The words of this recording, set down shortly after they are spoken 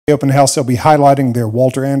Open house, they'll be highlighting their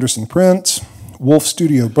Walter Anderson prints, Wolf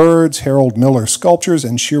Studio birds, Harold Miller sculptures,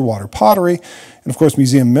 and Shearwater pottery. And of course,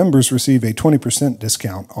 museum members receive a 20%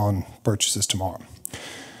 discount on purchases tomorrow.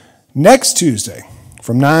 Next Tuesday,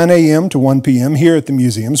 from 9 a.m. to 1 p.m. here at the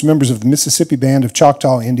museums, members of the Mississippi Band of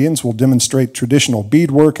Choctaw Indians will demonstrate traditional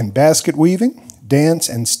beadwork and basket weaving, dance,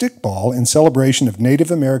 and stickball in celebration of Native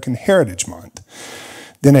American Heritage Month.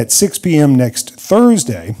 Then at 6 p.m. next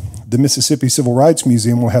Thursday, the Mississippi Civil Rights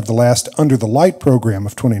Museum will have the last Under the Light program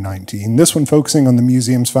of 2019, this one focusing on the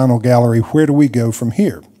museum's final gallery, Where Do We Go From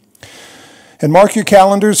Here? And mark your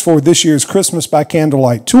calendars for this year's Christmas by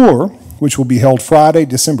Candlelight Tour, which will be held Friday,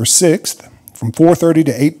 December 6th, from 4:30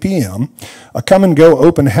 to 8 p.m., a come-and-go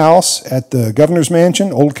open house at the Governor's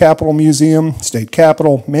Mansion, Old Capitol Museum, State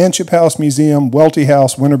Capitol, Manship House Museum, Welty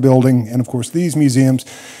House, Winter Building, and of course these museums.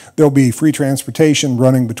 There'll be free transportation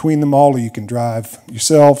running between them all, or you can drive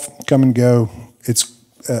yourself, come and go. It's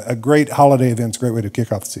a great holiday event. It's a great way to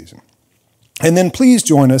kick off the season. And then please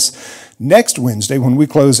join us next Wednesday when we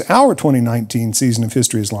close our 2019 season of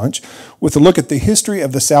History is Lunch with a look at the history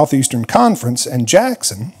of the Southeastern Conference and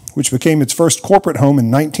Jackson, which became its first corporate home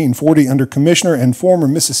in 1940 under Commissioner and former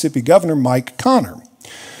Mississippi Governor Mike Connor.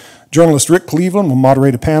 Journalist Rick Cleveland will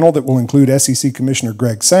moderate a panel that will include SEC Commissioner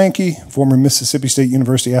Greg Sankey, former Mississippi State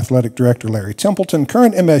University Athletic Director Larry Templeton,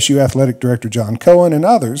 current MSU Athletic Director John Cohen, and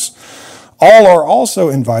others. All are also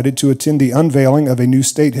invited to attend the unveiling of a new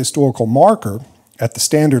state historical marker at the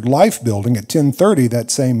Standard Life Building at 10:30 that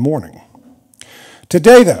same morning.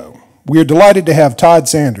 Today, though, we are delighted to have Todd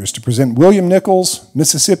Sanders to present William Nichols,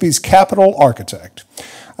 Mississippi's Capitol Architect.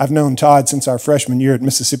 I've known Todd since our freshman year at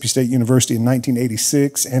Mississippi State University in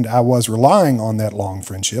 1986, and I was relying on that long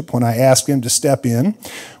friendship when I asked him to step in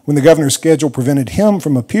when the governor's schedule prevented him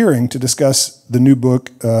from appearing to discuss the new book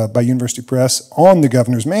by University Press on the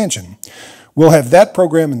governor's mansion. We'll have that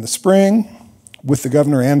program in the spring with the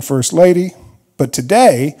governor and first lady, but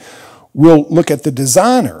today we'll look at the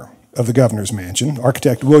designer of the governor's mansion,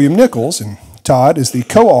 architect William Nichols, and Todd is the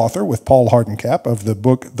co-author with Paul Hardencap of the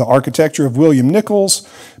book The Architecture of William Nichols,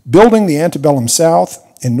 Building the Antebellum South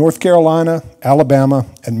in North Carolina, Alabama,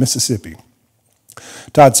 and Mississippi.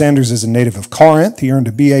 Todd Sanders is a native of Corinth. He earned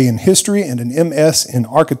a BA in history and an MS in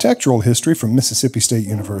architectural history from Mississippi State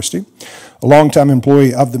University. A longtime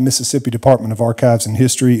employee of the Mississippi Department of Archives and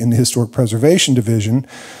History in the Historic Preservation Division,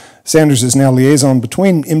 Sanders is now liaison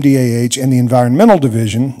between MDAH and the Environmental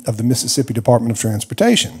Division of the Mississippi Department of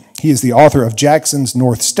Transportation. He is the author of Jackson's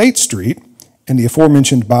North State Street and the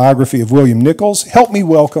aforementioned biography of William Nichols. Help me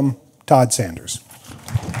welcome Todd Sanders.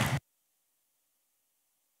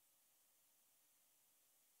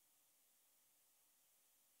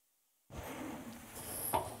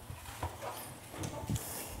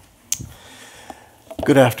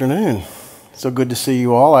 Good afternoon. So good to see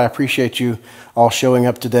you all. I appreciate you all showing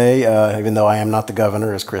up today, even though I am not the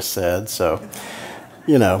governor, as Chris said. So,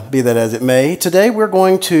 you know, be that as it may. Today we're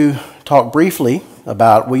going to talk briefly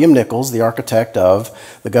about William Nichols, the architect of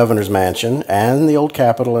the governor's mansion and the old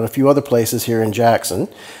Capitol and a few other places here in Jackson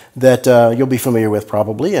that you'll be familiar with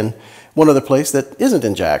probably, and one other place that isn't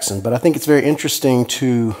in Jackson. But I think it's very interesting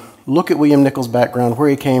to look at William Nichols' background, where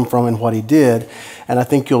he came from and what he did, and I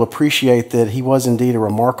think you'll appreciate that he was indeed a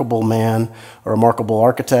remarkable man, a remarkable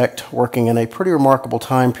architect, working in a pretty remarkable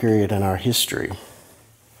time period in our history.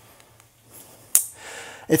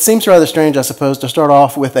 It seems rather strange, I suppose, to start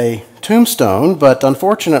off with a tombstone, but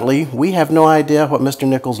unfortunately, we have no idea what Mr.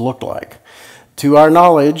 Nichols looked like. To our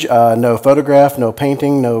knowledge, no photograph, no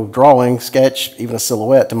painting, no drawing, sketch, even a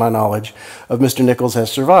silhouette, to my knowledge, of Mr. Nichols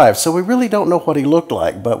has survived. So we really don't know what he looked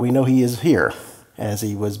like, but we know he is here, as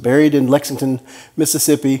he was buried in Lexington,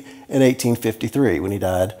 Mississippi in 1853, when he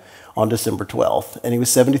died on December 12th. And he was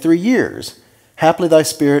 73 years. Haply thy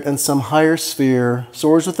spirit in some higher sphere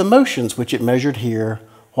soars with the motions which it measured here,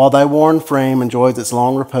 while thy worn frame enjoys its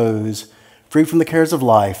long repose, free from the cares of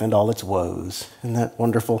life and all its woes. Isn't that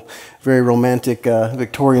wonderful, very romantic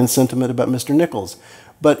Victorian sentiment about Mr. Nichols?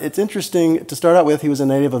 But it's interesting to start out with, he was a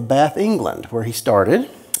native of Bath, England, where he started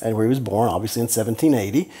and where he was born, obviously in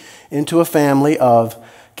 1780, into a family of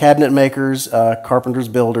cabinet makers, carpenters,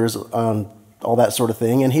 builders, all that sort of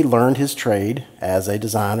thing. And he learned his trade as a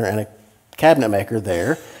designer and a cabinet maker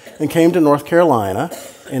there, and came to North Carolina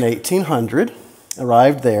in 1800,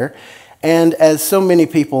 arrived there, and as so many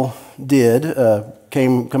people did,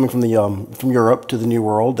 coming from Europe to the New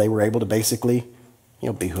World, they were able to basically,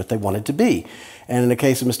 be what they wanted to be. And in the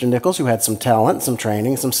case of Mr. Nichols, who had some talent, some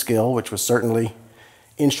training, some skill, which was certainly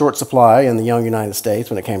in short supply in the young United States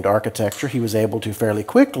when it came to architecture, he was able to fairly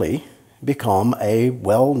quickly become a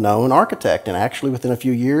well-known architect, and actually within a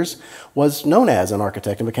few years was known as an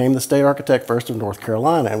architect and became the state architect first of North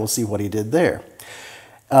Carolina, and we'll see what he did there.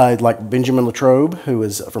 Like Benjamin Latrobe, who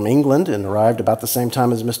was from England and arrived about the same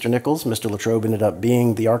time as Mr. Nichols. Mr. Latrobe ended up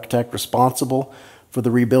being the architect responsible for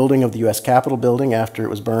the rebuilding of the U.S. Capitol building after it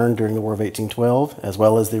was burned during the War of 1812, as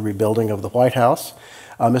well as the rebuilding of the White House.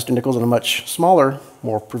 Mr. Nichols, on a much smaller,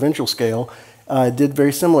 more provincial scale, did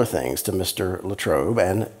very similar things to Mr. Latrobe,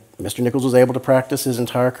 and Mr. Nichols was able to practice his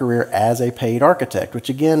entire career as a paid architect, which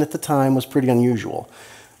again at the time was pretty unusual.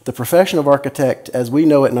 The profession of architect, as we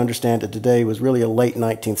know it and understand it today, was really a late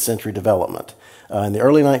 19th century development. In the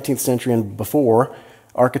early 19th century and before,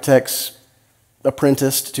 architects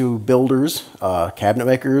apprenticed to builders, cabinet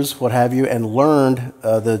makers, what have you, and learned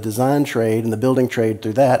the design trade and the building trade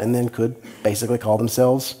through that, and then could basically call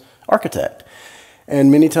themselves architect. And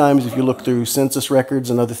many times, if you look through census records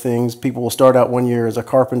and other things, people will start out one year as a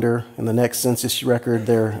carpenter, and the next census record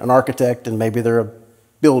they're an architect, and maybe they're a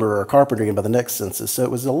builder or a carpenter again by the next census. So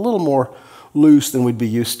it was a little more loose than we'd be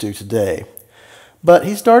used to today. But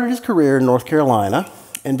he started his career in North Carolina,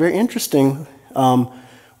 and very interesting,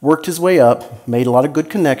 worked his way up, made a lot of good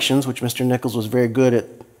connections, which Mr. Nichols was very good at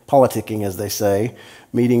politicking, as they say,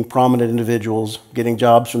 meeting prominent individuals, getting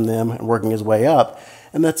jobs from them, and working his way up.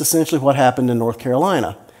 And that's essentially what happened in North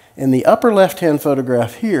Carolina. In the upper left-hand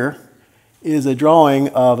photograph here is a drawing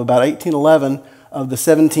of about 1811 of the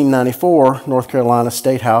 1794 North Carolina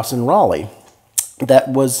State House in Raleigh. That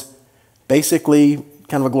was basically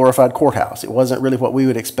kind of a glorified courthouse. It wasn't really what we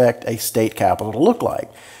would expect a state capitol to look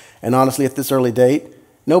like. And honestly, at this early date,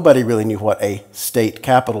 nobody really knew what a state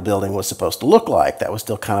capitol building was supposed to look like. That was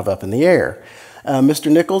still kind of up in the air.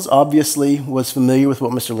 Mr. Nichols obviously was familiar with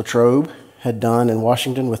what Mr. Latrobe had done in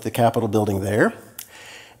Washington with the Capitol building there,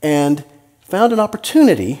 and found an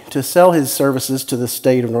opportunity to sell his services to the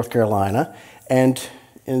state of North Carolina, and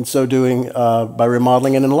in so doing, by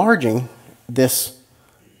remodeling and enlarging this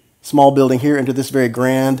small building here into this very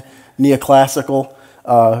grand neoclassical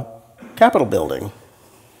Capitol building.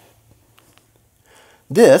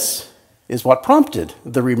 This is what prompted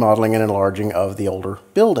the remodeling and enlarging of the older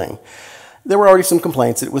building. There were already some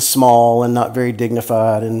complaints that it was small and not very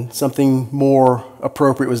dignified, and something more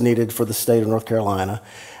appropriate was needed for the state of North Carolina.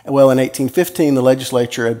 Well, in 1815, the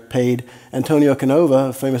legislature had paid Antonio Canova,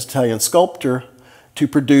 a famous Italian sculptor, to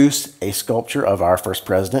produce a sculpture of our first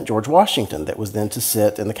president, George Washington, that was then to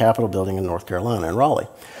sit in the Capitol building in North Carolina, in Raleigh.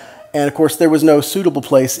 And of course, there was no suitable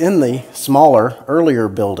place in the smaller, earlier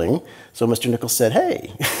building, so Mr. Nichols said,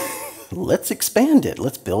 hey, let's expand it.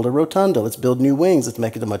 Let's build a rotunda. Let's build new wings. Let's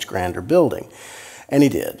make it a much grander building. And he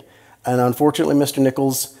did. And unfortunately, Mr.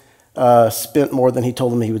 Nichols spent more than he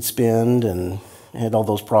told them he would spend, and had all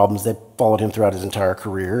those problems that followed him throughout his entire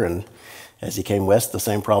career. And as he came west, the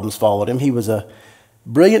same problems followed him. He was a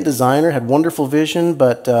brilliant designer, had wonderful vision,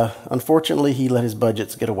 but unfortunately, he let his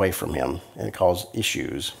budgets get away from him, and it caused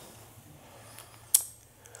issues.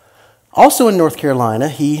 Also in North Carolina,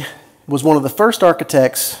 he was one of the first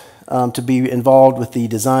architects to be involved with the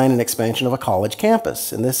design and expansion of a college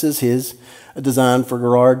campus. And this is his design for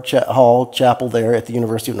Garrard Hall Chapel there at the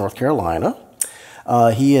University of North Carolina.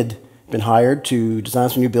 He had been hired to design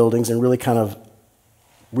some new buildings and really kind of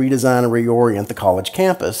redesign and reorient the college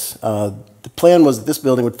campus. The plan was that this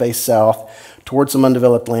building would face south towards some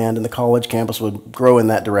undeveloped land, and the college campus would grow in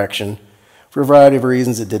that direction. For a variety of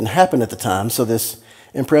reasons, it didn't happen at the time, so this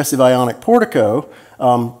impressive Ionic portico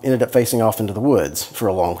ended up facing off into the woods for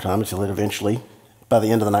a long time until it eventually, by the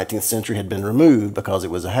end of the 19th century, had been removed because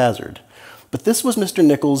it was a hazard. But this was Mr.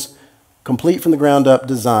 Nichols' complete from the ground up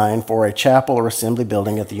design for a chapel or assembly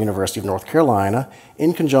building at the University of North Carolina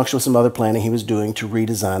in conjunction with some other planning he was doing to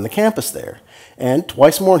redesign the campus there. And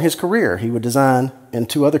twice more in his career, he would design, in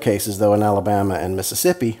two other cases though, in Alabama and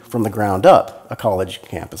Mississippi, from the ground up, a college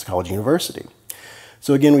campus, a college university.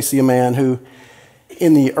 So again, we see a man who,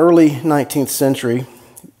 in the early 19th century,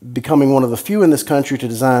 becoming one of the few in this country to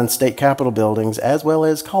design state capitol buildings as well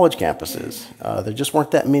as college campuses. There just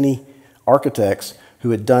weren't that many architects who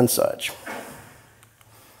had done such.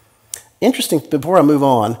 Interesting, before I move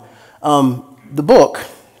on, the book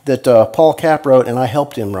that Paul Capp wrote and I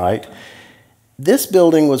helped him write, this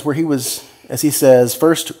building was where he was, as he says,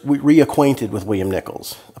 first reacquainted with William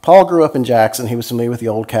Nichols. Paul grew up in Jackson. He was familiar with the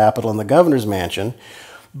old Capitol and the governor's mansion,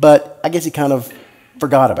 but I guess he kind of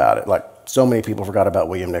forgot about it, like so many people forgot about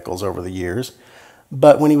William Nichols over the years.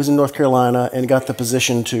 But when he was in North Carolina and got the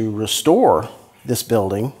position to restore this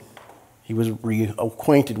building, he was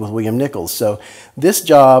reacquainted with William Nichols. So this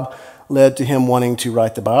job led to him wanting to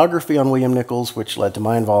write the biography on William Nichols, which led to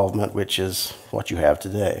my involvement, which is what you have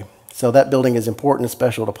today. So that building is important and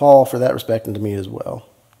special to Paul for that respect, and to me as well.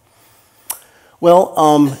 Well,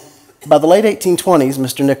 by the late 1820s,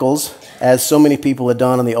 Mr. Nichols, as so many people had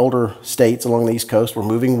done in the older states along the East Coast, were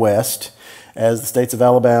moving west as the states of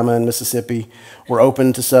Alabama and Mississippi were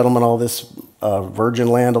open to settlement. All this virgin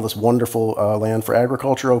land, all this wonderful land for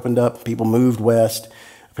agriculture opened up. People moved west.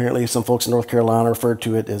 Apparently, some folks in North Carolina referred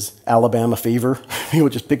to it as Alabama fever. People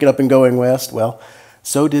just pick it up and going west. Well,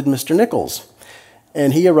 so did Mr. Nichols.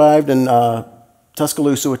 And he arrived in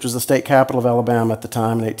Tuscaloosa, which was the state capital of Alabama at the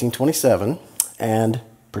time, in 1827, and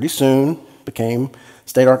pretty soon became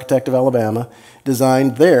state architect of Alabama,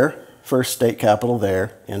 designed their first state capitol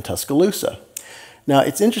there in Tuscaloosa. Now,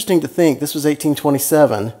 it's interesting to think this was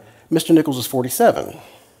 1827. Mr. Nichols was 47,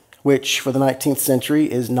 which for the 19th century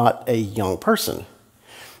is not a young person.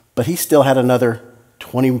 But he still had another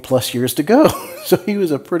 20 plus years to go. So he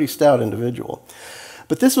was a pretty stout individual.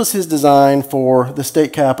 But this was his design for the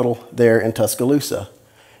state capitol there in Tuscaloosa.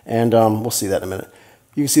 And we'll see that in a minute.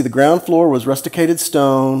 You can see the ground floor was rusticated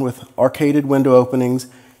stone with arcaded window openings.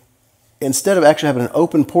 Instead of actually having an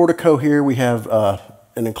open portico here, we have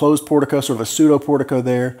an enclosed portico, sort of a pseudo-portico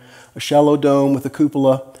there, a shallow dome with a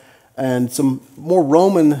cupola, and some more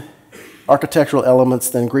Roman architectural elements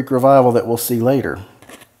than Greek Revival that we'll see later.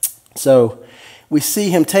 So we see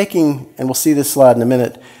him taking, and we'll see this slide in a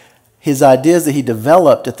minute, his ideas that he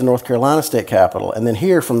developed at the North Carolina State Capitol, and then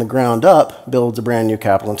here from the ground up builds a brand new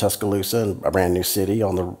capitol in Tuscaloosa and a brand new city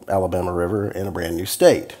on the Alabama River in a brand new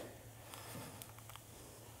state.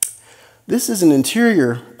 This is an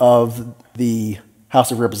interior of the House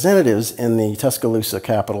of Representatives in the Tuscaloosa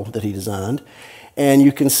Capitol that he designed, and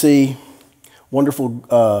you can see wonderful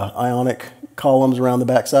Ionic columns around the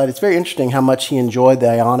backside. It's very interesting how much he enjoyed the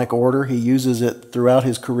Ionic order. He uses it throughout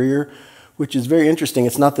his career, which is very interesting.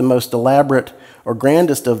 It's not the most elaborate or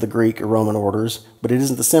grandest of the Greek or Roman orders, but it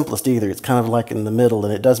isn't the simplest either. It's kind of like in the middle,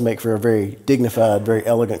 and it does make for a very dignified, very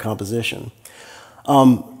elegant composition.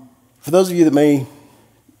 For those of you that may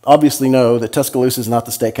obviously know that Tuscaloosa is not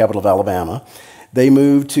the state capital of Alabama, they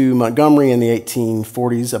moved to Montgomery in the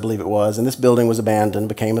 1840s, I believe it was, and this building was abandoned,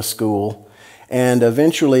 became a school, and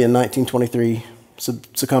eventually in 1923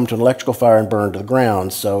 succumbed to an electrical fire and burned to the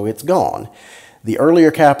ground, so it's gone. The earlier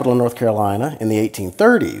capital in North Carolina in the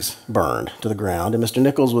 1830s burned to the ground, and Mr.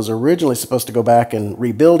 Nichols was originally supposed to go back and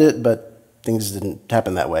rebuild it, but things didn't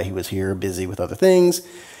happen that way. He was here busy with other things,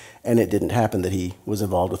 and it didn't happen that he was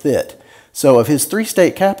involved with it. So of his 3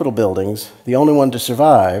 state capitol buildings, the only one to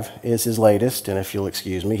survive is his latest, and if you'll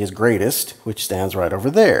excuse me, his greatest, which stands right over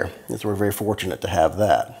there. And so we're very fortunate to have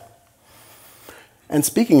that. And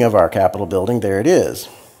speaking of our Capitol building, there it is.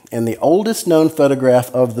 And the oldest known photograph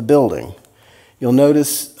of the building, you'll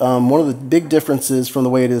notice one of the big differences from the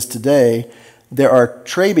way it is today, there are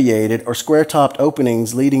trabeated or square-topped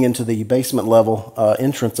openings leading into the basement level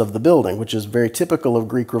entrance of the building, which is very typical of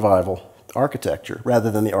Greek Revival architecture, rather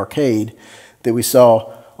than the arcade that we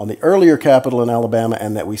saw on the earlier Capitol in Alabama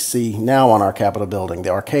and that we see now on our Capitol building. The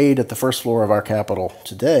arcade at the first floor of our Capitol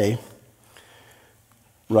today,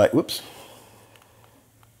 right, whoops.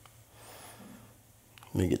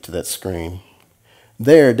 Let me get to that screen.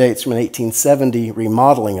 There dates from an 1870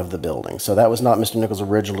 remodeling of the building, so that was not Mr. Nichols'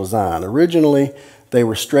 original design. Originally, they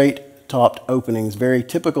were straight-topped openings, very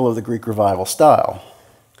typical of the Greek Revival style.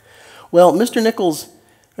 Well, Mr. Nichols,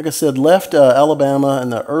 like I said, left Alabama in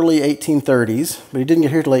the early 1830s, but he didn't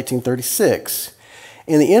get here till 1836.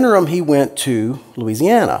 In the interim, he went to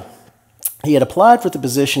Louisiana. He had applied for the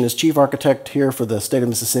position as chief architect here for the state of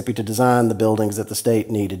Mississippi to design the buildings that the state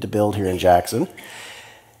needed to build here in Jackson.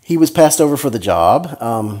 He was passed over for the job.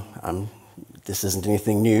 This isn't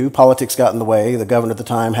anything new. Politics got in the way. The governor at the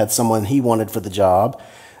time had someone he wanted for the job,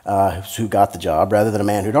 who got the job, rather than a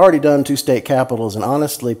man who'd already done 2 state capitals and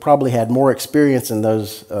honestly probably had more experience in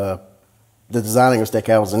those, the designing of state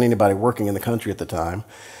capitals than anybody working in the country at the time.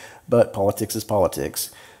 But politics is politics.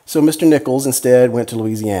 So Mr. Nichols instead went to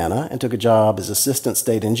Louisiana and took a job as assistant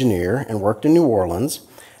state engineer and worked in New Orleans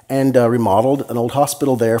and remodeled an old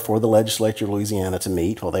hospital there for the legislature of Louisiana to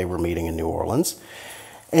meet while they were meeting in New Orleans,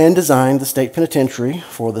 and designed the state penitentiary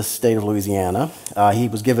for the state of Louisiana. He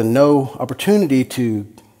was given no opportunity to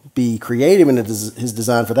be creative in his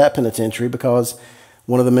design for that penitentiary because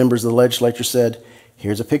one of the members of the legislature said,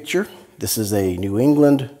 "Here's a picture. This is a New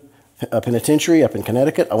England penitentiary up in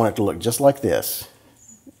Connecticut. I want it to look just like this."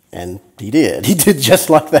 And he did. He did just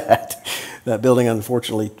like that. That building,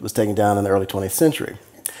 unfortunately, was taken down in the early 20th century.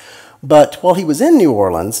 But while he was in New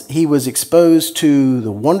Orleans, he was exposed to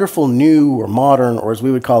the wonderful new or modern, or as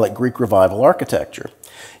we would call it, Greek Revival architecture.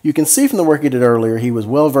 You can see from the work he did earlier, he was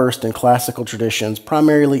well versed in classical traditions,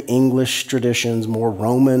 primarily English traditions, more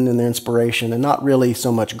Roman in their inspiration, and not really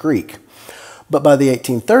so much Greek. But by the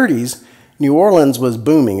 1830s, New Orleans was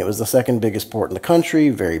booming. It was the second biggest port in the country,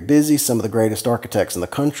 very busy. Some of the greatest architects in the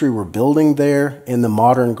country were building there in the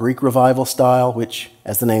modern Greek Revival style, which,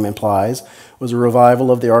 as the name implies, was a revival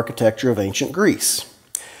of the architecture of ancient Greece,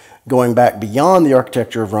 going back beyond the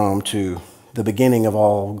architecture of Rome to the beginning of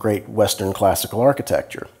all great Western classical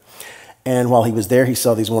architecture. And while he was there, he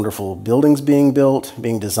saw these wonderful buildings being built,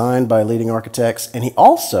 being designed by leading architects, and he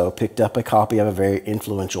also picked up a copy of a very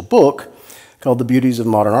influential book called The Beauties of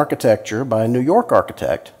Modern Architecture by a New York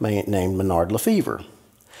architect named Menard Lefevre.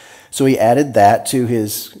 So he added that to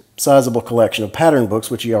his sizable collection of pattern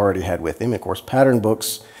books, which he already had with him. Of course, pattern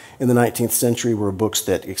books in the 19th century were books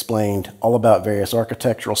that explained all about various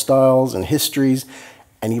architectural styles and histories,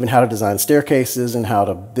 and even how to design staircases and how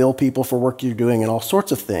to bill people for work you're doing and all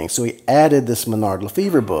sorts of things. So he added this Menard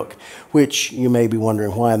Lefevre book, which you may be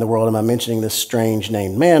wondering, why in the world am I mentioning this strange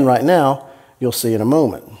named man right now? You'll see in a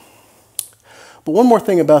moment. But one more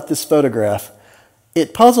thing about this photograph.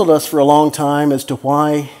 It puzzled us for a long time as to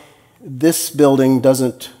why this building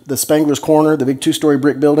doesn't, the Spangler's Corner, the big two-story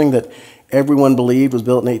brick building that everyone believed was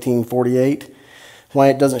built in 1848, why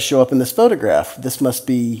it doesn't show up in this photograph. This must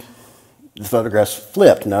be, the photograph's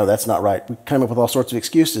flipped. No, that's not right. We came up with all sorts of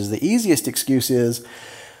excuses. The easiest excuse is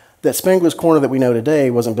that Spangler's Corner that we know today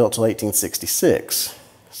wasn't built till 1866.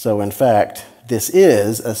 So in fact, this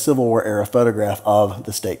is a Civil War era photograph of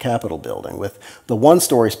the state capitol building with the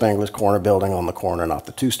one-story Spangler's Corner building on the corner, not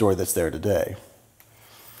the two-story that's there today.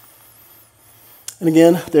 And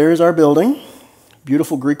again, there's our building.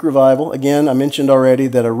 Beautiful Greek Revival. Again, I mentioned already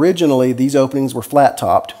that originally these openings were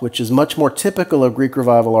flat-topped, which is much more typical of Greek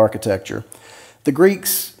Revival architecture. The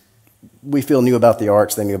Greeks, we feel, knew about the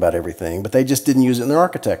arts, they knew about everything, but they just didn't use it in their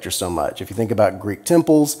architecture so much. If you think about Greek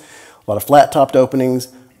temples, a lot of flat-topped openings.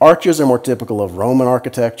 Arches are more typical of Roman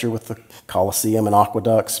architecture with the Colosseum and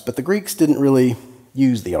aqueducts, but the Greeks didn't really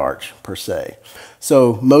use the arch per se.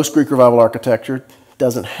 So most Greek Revival architecture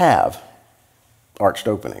doesn't have arched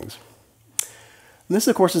openings. And this,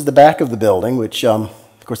 of course, is the back of the building, which, of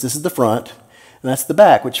course, this is the front, and that's the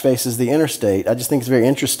back, which faces the interstate. I just think it's very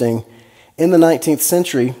interesting. In the 19th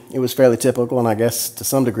century, it was fairly typical, and I guess to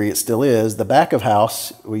some degree it still is, the back of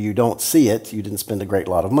house, where you don't see it, you didn't spend a great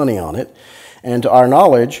lot of money on it. And to our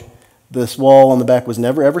knowledge, this wall on the back was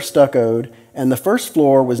never ever stuccoed, and the first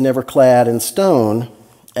floor was never clad in stone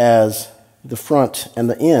as the front and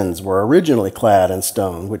the ends were originally clad in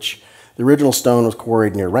stone, which the original stone was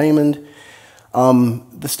quarried near Raymond.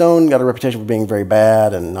 The stone got a reputation for being very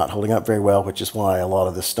bad and not holding up very well, which is why a lot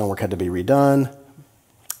of this stonework had to be redone.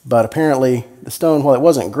 But apparently the stone, while it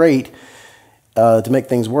wasn't great, to make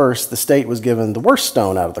things worse, the state was given the worst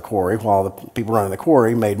stone out of the quarry, while the people running the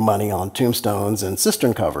quarry made money on tombstones and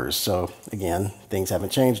cistern covers. So again, things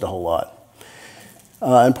haven't changed a whole lot.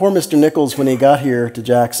 And poor Mr. Nichols, when he got here to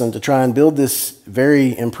Jackson to try and build this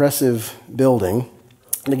very impressive building,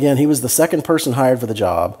 and again, he was the second person hired for the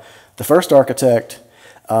job. The first architect,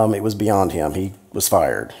 it was beyond him. He was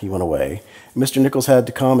fired. He went away. Mr. Nichols had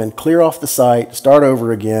to come and clear off the site, start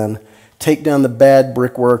over again, take down the bad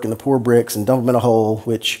brickwork and the poor bricks and dump them in a hole,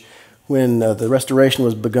 which when the restoration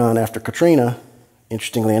was begun after Katrina,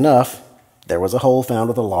 interestingly enough, there was a hole found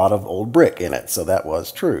with a lot of old brick in it, so that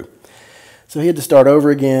was true. So he had to start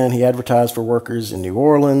over again. He advertised for workers in New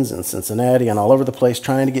Orleans and Cincinnati and all over the place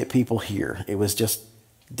trying to get people here. It was just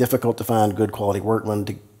difficult to find good quality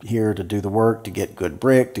workmen here to do the work, to get good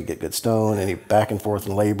brick, to get good stone, and he back and forth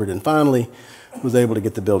and labored and finally was able to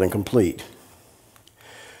get the building complete.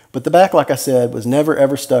 But the back, like I said, was never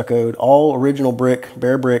ever stuccoed, all original brick,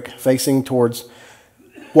 bare brick, facing towards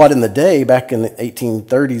what in the day, back in the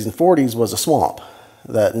 1830s and 40s, was a swamp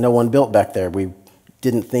that no one built back there. We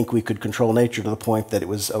didn't think we could control nature to the point that it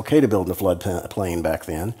was okay to build in a floodplain back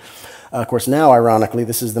then. Of course, now, ironically,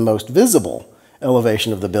 this is the most visible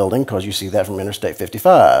elevation of the building because you see that from Interstate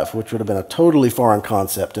 55, which would have been a totally foreign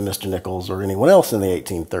concept to Mr. Nichols or anyone else in the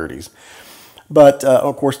 1830s. But,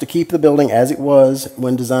 of course, to keep the building as it was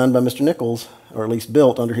when designed by Mr. Nichols, or at least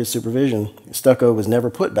built under his supervision, stucco was never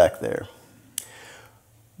put back there.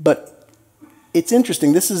 But it's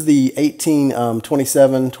interesting. This is the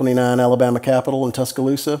 1827-29 Alabama Capitol in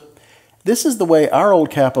Tuscaloosa. This is the way our old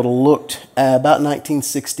Capitol looked about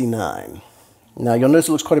 1969. Now, you'll notice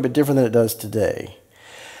it looks quite a bit different than it does today.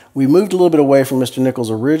 We moved a little bit away from Mr. Nichols'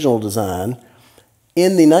 original design.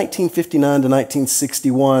 In the 1959 to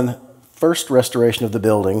 1961 first restoration of the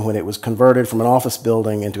building, when it was converted from an office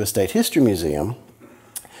building into a state history museum,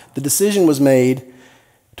 the decision was made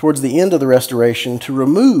towards the end of the restoration to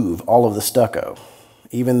remove all of the stucco,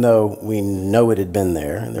 even though we know it had been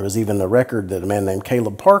there. And there was even a record that a man named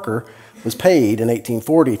Caleb Parker was paid in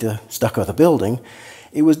 1840 to stucco the building.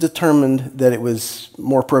 It was determined that it was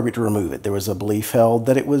more appropriate to remove it. There was a belief held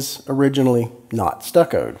that it was originally not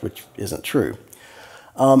stuccoed, which isn't true.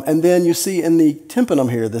 And then you see in the tympanum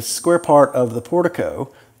here, this square part of the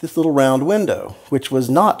portico, this little round window, which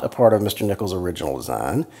was not a part of Mr. Nichols' original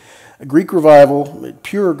design. Greek Revival,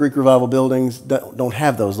 pure Greek Revival buildings don't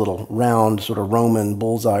have those little round sort of Roman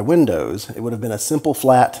bullseye windows. It would have been a simple,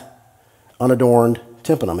 flat, unadorned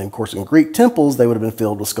tympanum. And of course, in Greek temples, they would have been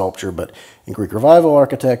filled with sculpture, but in Greek Revival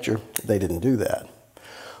architecture, they didn't do that.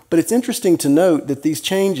 But it's interesting to note that these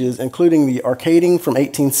changes, including the arcading from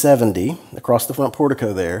 1870 across the front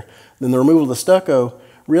portico there, then the removal of the stucco,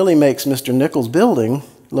 really makes Mr. Nichols' building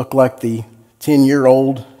look like the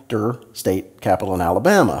 10-year-older state capitol in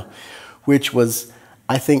Alabama, which was,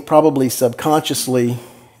 I think, probably subconsciously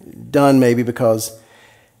done maybe because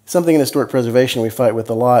something in historic preservation we fight with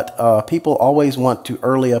a lot. People always want to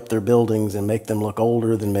early up their buildings and make them look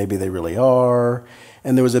older than maybe they really are.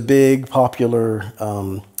 And there was a big popular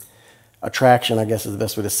attraction, I guess is the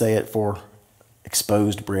best way to say it, for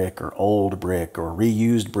exposed brick or old brick or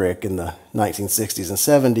reused brick in the 1960s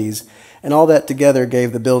and 70s. And all that together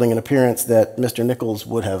gave the building an appearance that Mr. Nichols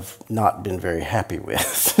would have not been very happy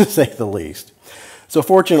with, to say the least. So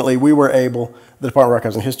fortunately, we were able, the Department of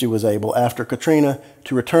Archives and History was able, after Katrina,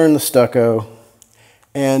 to return the stucco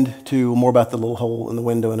and to, more about the little hole in the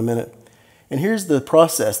window in a minute. And here's the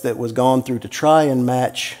process that was gone through to try and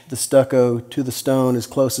match the stucco to the stone as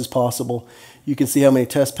close as possible. You can see how many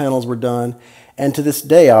test panels were done. And to this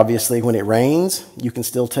day, obviously, when it rains, you can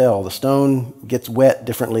still tell the stone gets wet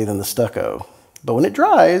differently than the stucco. But when it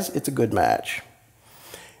dries, it's a good match.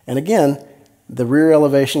 And again, the rear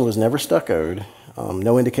elevation was never stuccoed.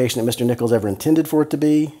 No indication that Mr. Nichols ever intended for it to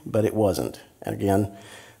be, but it wasn't. And again,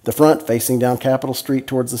 the front facing down Capitol Street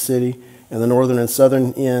towards the city, and the northern and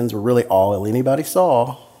southern ends were really all anybody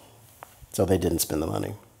saw, so they didn't spend the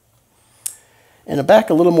money. And back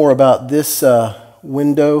a little more about this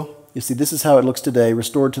window. You see, this is how it looks today,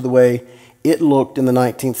 restored to the way it looked in the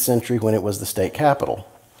 19th century when it was the state capitol.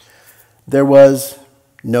 There was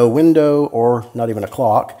no window or not even a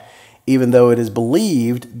clock, even though it is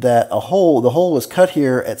believed that the hole was cut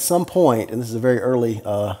here at some point, and this is a very early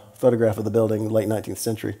photograph of the building, late 19th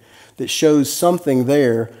century, that shows something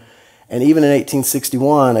there. And even in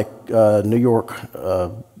 1861, a New York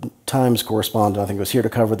Times correspondent, I think, was here to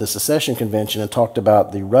cover the secession convention and talked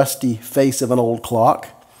about the rusty face of an old clock.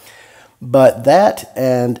 But that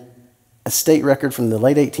and a state record from the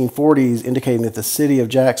late 1840s indicating that the city of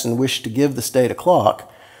Jackson wished to give the state a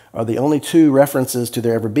clock are the only two references to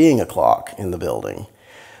there ever being a clock in the building.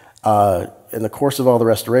 In the course of all the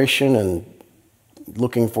restoration and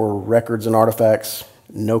looking for records and artifacts,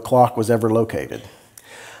 no clock was ever located.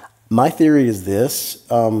 My theory is this.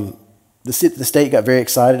 The state got very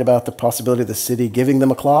excited about the possibility of the city giving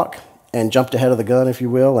them a clock and jumped ahead of the gun, if you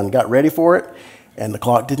will, and got ready for it, and the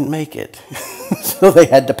clock didn't make it. So they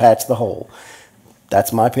had to patch the hole.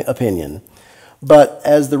 That's my opinion. But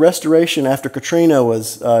as the restoration after Katrina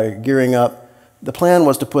was gearing up, the plan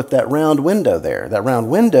was to put that round window there. That round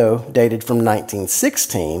window dated from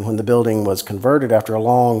 1916, when the building was converted after a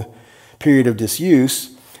long period of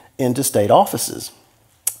disuse into state offices.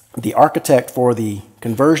 The architect for the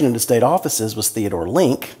conversion into state offices was Theodore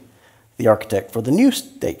Link, the architect for the new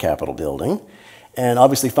state capitol building. And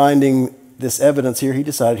obviously, finding this evidence here, he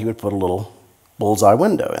decided he would put a little bullseye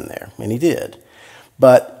window in there, and he did.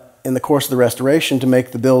 But in the course of the restoration, to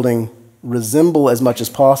make the building resemble as much as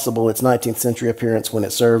possible its 19th century appearance when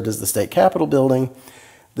it served as the state capitol building,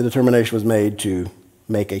 the determination was made to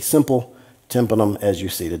make a simple tympanum as you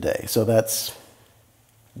see today. So that's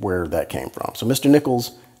where that came from. So Mr.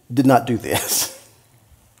 Nichols did not do this.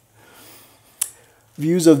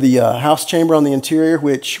 Views of the house chamber on the interior,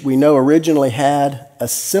 which we know originally had a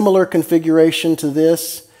similar configuration to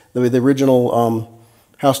this, the original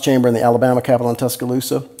house chamber in the Alabama Capitol in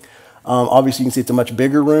Tuscaloosa. Obviously, you can see it's a much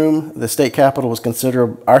bigger room. The state capitol was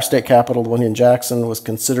our state capitol, the one in Jackson, was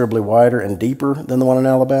considerably wider and deeper than the one in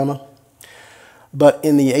Alabama. But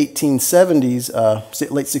in the 1870s,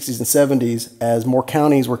 late 60s and 70s, as more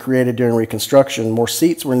counties were created during Reconstruction, more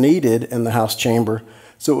seats were needed in the House chamber.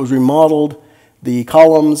 So it was remodeled, the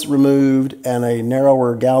columns removed, and a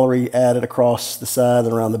narrower gallery added across the side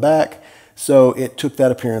and around the back. So it took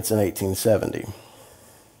that appearance in 1870.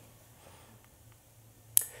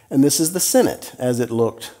 And this is the Senate as it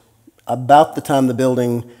looked about the time the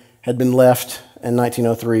building had been left in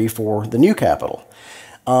 1903 for the new Capitol.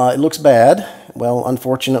 It looks bad. Well,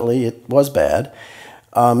 unfortunately, it was bad.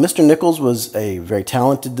 Mr. Nichols was a very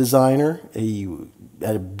talented designer. He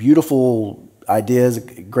had beautiful ideas,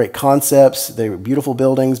 great concepts. They were beautiful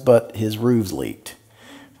buildings, but his roofs leaked,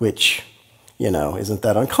 which, you know, isn't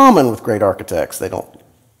that uncommon with great architects. They don't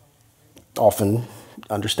often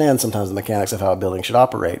understand sometimes the mechanics of how a building should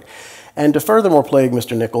operate. And to furthermore plague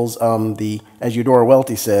Mr. Nichols, as Eudora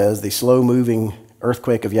Welty says, the slow-moving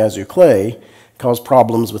earthquake of Yazoo clay caused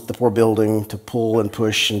problems with the poor building to pull and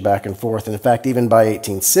push and back and forth. And in fact, even by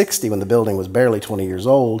 1860, when the building was barely 20 years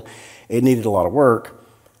old, it needed a lot of work.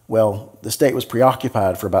 Well, the state was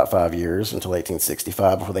preoccupied for about 5 years until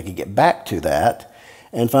 1865 before they could get back to that.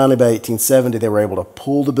 And finally, by 1870, they were able to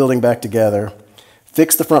pull the building back together,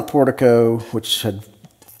 fix the front portico, which had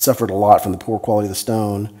suffered a lot from the poor quality of the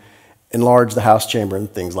stone, enlarge the house chamber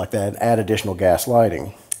and things like that, and add additional gas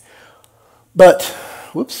lighting. But,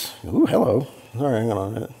 whoops, ooh, hello. Sorry, hang on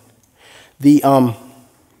a minute.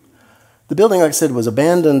 The building, like I said, was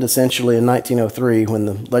abandoned essentially in 1903 when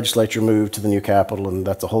the legislature moved to the new Capitol, and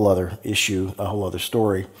that's a whole other issue, a whole other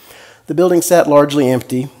story. The building sat largely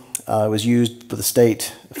empty. It was used for the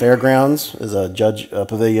state fairgrounds as a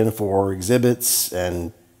pavilion for exhibits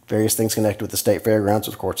and various things connected with the state fairgrounds,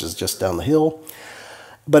 which of course is just down the hill.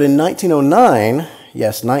 But in 1909,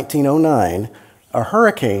 yes, 1909, a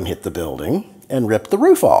hurricane hit the building and ripped the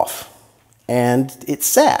roof off. And it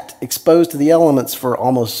sat exposed to the elements for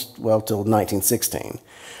almost, well, till 1916.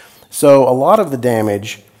 So a lot of the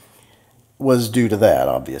damage was due to that,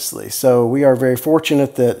 obviously. So we are very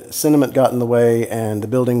fortunate that sentiment got in the way and the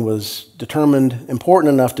building was determined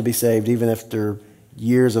important enough to be saved, even after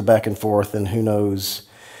years of back and forth and who knows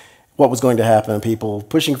what was going to happen, people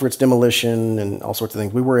pushing for its demolition and all sorts of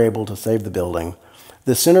things. We were able to save the building.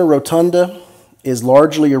 The center rotunda is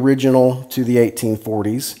largely original to the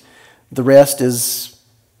 1840s. The rest is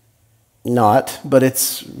not, but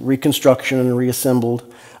it's reconstruction and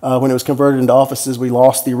reassembled. When it was converted into offices, we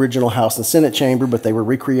lost the original House and Senate chamber, but they were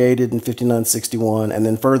recreated in 5961 and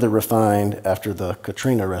then further refined after the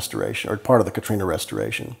Katrina restoration, or part of the Katrina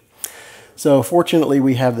restoration. So fortunately,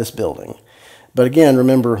 we have this building. But again,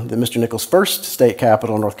 remember that Mr. Nichols' first state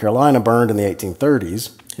capitol in North Carolina burned in the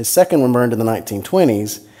 1830s. His second one burned in the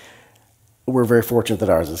 1920s. We're very fortunate that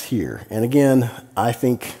ours is here. And again, I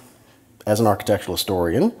think, as an architectural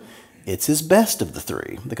historian, it's his best of the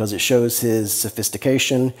three because it shows his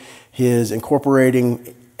sophistication, his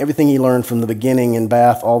incorporating everything he learned from the beginning in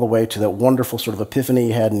Bath all the way to that wonderful sort of epiphany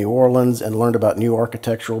he had in New Orleans and learned about new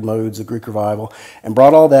architectural modes of Greek Revival and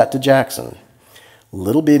brought all that to Jackson.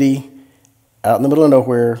 Little bitty, out in the middle of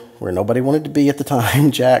nowhere where nobody wanted to be at the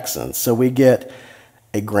time, Jackson. So we get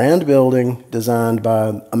a grand building designed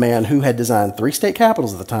by a man who had designed 3 state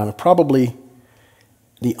capitals at the time, probably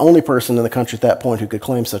the only person in the country at that point who could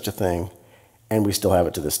claim such a thing, and we still have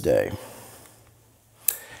it to this day.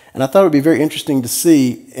 And I thought it would be very interesting to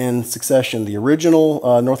see in succession the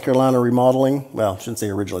original North Carolina remodeling, well, I shouldn't say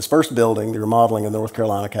original, his first building, the remodeling of the North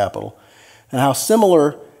Carolina Capitol, and how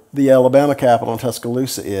similar the Alabama Capitol in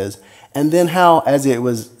Tuscaloosa is, and then how, as it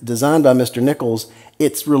was designed by Mr. Nichols,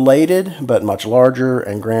 it's related, but much larger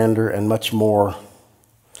and grander and much more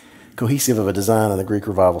cohesive of a design in the Greek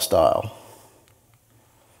Revival style.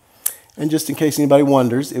 And just in case anybody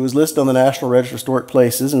wonders, it was listed on the National Register of Historic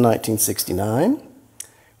Places in 1969. It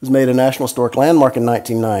was made a National Historic Landmark in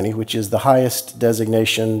 1990, which is the highest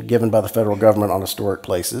designation given by the federal government on historic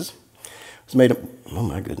places. It was made oh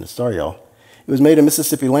my goodness, sorry y'all. It was made a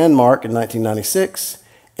Mississippi Landmark in 1996,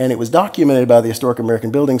 and it was documented by the Historic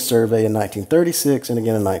American Buildings Survey in 1936 and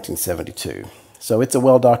again in 1972. So it's a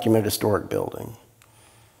well-documented historic building.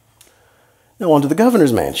 Now on to the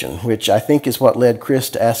governor's mansion, which I think is what led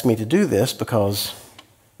Chris to ask me to do this because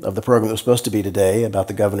of the program that was supposed to be today about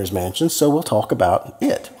the governor's mansion, so we'll talk about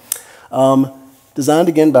it. Designed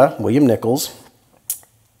again by William Nichols,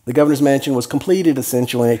 the governor's mansion was completed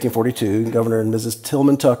essentially in 1842. Governor and Mrs.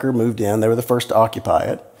 Tillman Tucker moved in. They were the first to occupy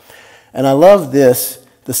it. And I love this,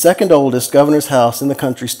 the second oldest governor's house in the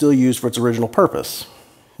country still used for its original purpose,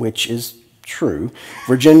 which is true.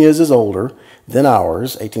 Virginia's is older than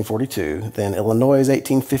ours, 1842, then Illinois is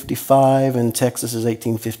 1855, and Texas is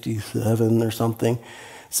 1857 or something.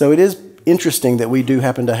 So it is interesting that we do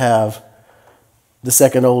happen to have the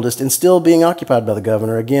second oldest and still being occupied by the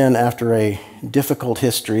governor, again, after a difficult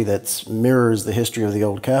history that mirrors the history of the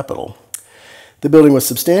old Capitol. The building was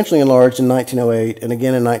substantially enlarged in 1908 and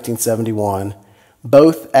again in 1971,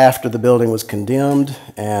 both after the building was condemned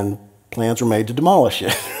and plans were made to demolish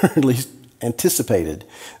it, or at least anticipated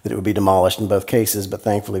that it would be demolished in both cases, but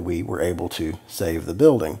thankfully we were able to save the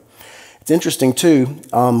building. It's interesting, too,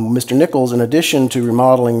 Mr. Nichols, in addition to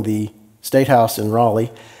remodeling the State House in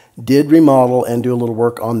Raleigh, did remodel and do a little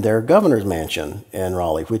work on their governor's mansion in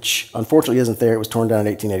Raleigh, which unfortunately isn't there. It was torn down in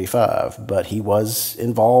 1885, but he was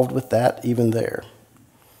involved with that even there.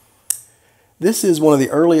 This is one of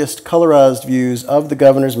the earliest colorized views of the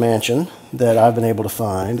governor's mansion that I've been able to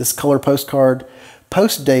find. This color postcard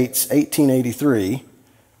post-dates 1883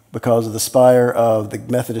 because of the spire of the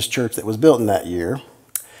Methodist church that was built in that year.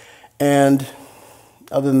 And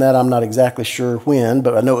other than that, I'm not exactly sure when,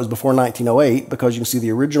 but I know it was before 1908 because you can see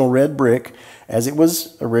the original red brick as it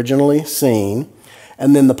was originally seen.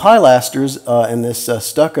 And then the pilasters in this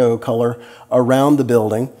stucco color around the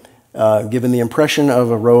building, giving the impression of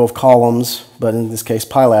a row of columns, but in this case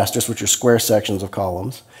pilasters, which are square sections of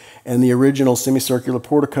columns. And the original semicircular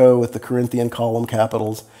portico with the Corinthian column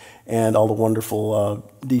capitals and all the wonderful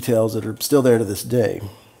details that are still there to this day.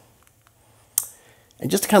 And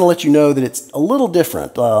just to kind of let you know that it's a little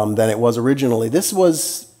different than it was originally, this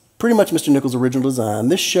was pretty much Mr. Nichols' original design.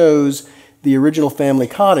 This shows the original family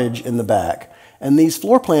cottage in the back. And these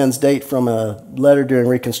floor plans date from a letter during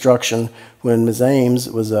Reconstruction when Ms. Ames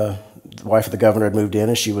was the wife of the governor had moved in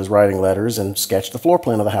and she was writing letters and sketched the floor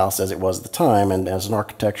plan of the house as it was at the time. And as an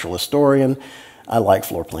architectural historian, I like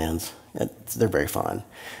floor plans. They're very fun.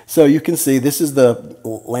 So you can see this is the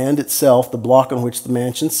land itself, the block on which the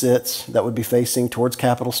mansion sits. That would be facing towards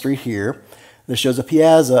Capitol Street here. This shows a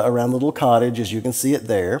piazza around the little cottage, as you can see it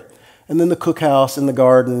there. And then the cookhouse and the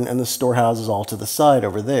garden and the storehouses all to the side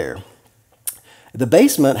over there. The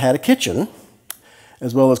basement had a kitchen,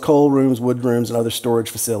 as well as coal rooms, wood rooms, and other storage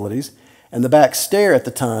facilities. And the back stair at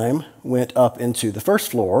the time went up into the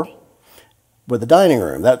first floor with the dining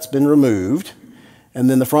room. That's been removed. And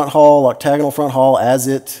then the front hall, octagonal front hall, as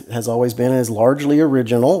it has always been, is largely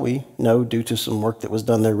original. We know, due to some work that was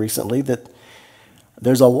done there recently, that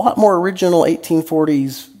there's a lot more original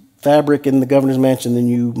 1840s fabric in the governor's mansion than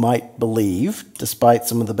you might believe, despite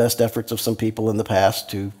some of the best efforts of some people in the past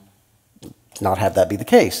to not have that be the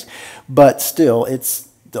case. But still,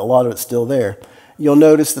 a lot of it's still there. You'll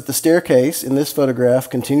notice that the staircase in this photograph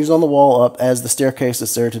continues on the wall up as the staircase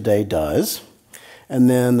that's there today does. And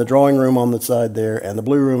then the drawing room on the side there, and the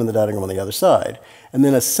blue room and the dining room on the other side. And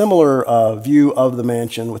then a similar view of the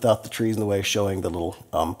mansion without the trees in the way, showing the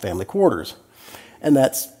little family quarters. And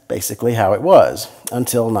that's basically how it was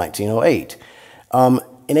until 1908. In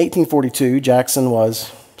 1842, Jackson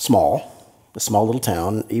was small, a small little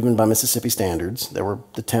town, even by Mississippi standards. There were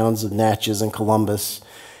the towns of Natchez and Columbus,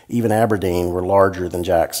 even Aberdeen were larger than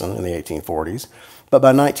Jackson in the 1840s. But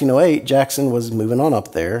by 1908, Jackson was moving on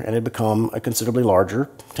up there and had become a considerably larger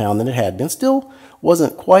town than it had been. Still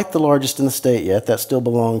wasn't quite the largest in the state yet. That still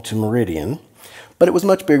belonged to Meridian. But it was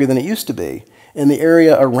much bigger than it used to be. And the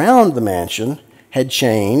area around the mansion had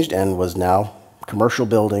changed and was now commercial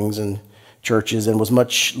buildings and churches and was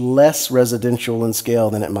much less residential in scale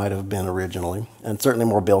than it might have been originally, and certainly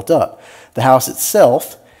more built up. The house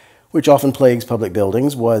itself, which often plagues public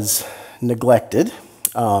buildings, was neglected.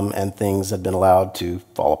 And things had been allowed to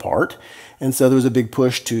fall apart. And so there was a big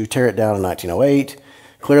push to tear it down in 1908,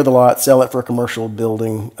 clear the lot, sell it for a commercial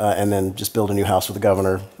building, and then just build a new house for the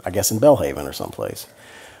governor, I guess in Belhaven or someplace.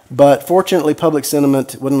 But fortunately, public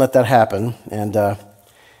sentiment wouldn't let that happen, and the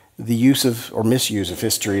use of, or misuse of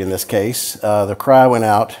history in this case, the cry went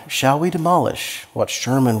out, "Shall we demolish what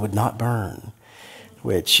Sherman would not burn?"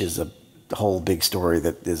 Which is a whole big story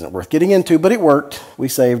that isn't worth getting into, but it worked. We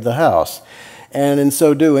saved the house. And in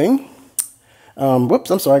so doing, whoops,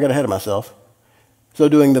 I'm sorry, I got ahead of myself. So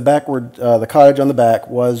doing, the cottage on the back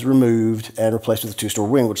was removed and replaced with a two-story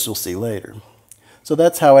wing, which you'll see later. So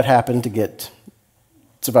that's how it happened to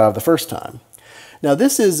survive the first time. Now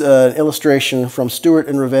this is an illustration from Stewart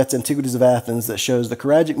and Rivette's Antiquities of Athens that shows the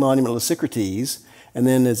Choragic Monument of Lysicrates, and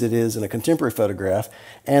then as it is in a contemporary photograph.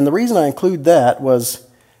 And the reason I include that was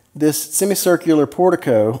this semicircular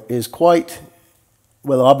portico is quite,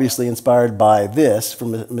 well, obviously inspired by this.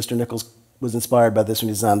 Mr. Nichols was inspired by this when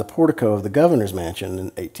he designed the portico of the governor's mansion in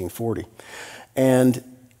 1840. And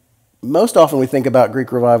most often we think about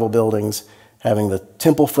Greek Revival buildings having the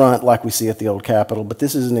temple front like we see at the old Capitol, but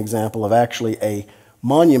this is an example of actually a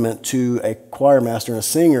monument to a choir master and a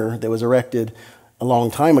singer that was erected a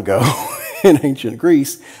long time ago in ancient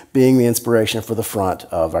Greece, being the inspiration for the front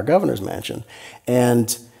of our governor's mansion.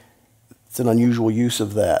 And it's an unusual use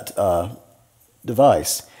of that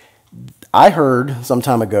device. I heard some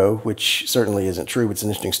time ago, which certainly isn't true, but it's an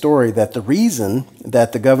interesting story, that the reason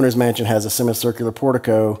that the governor's mansion has a semicircular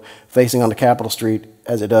portico facing onto Capitol Street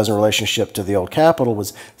as it does in relationship to the old Capitol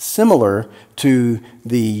was similar to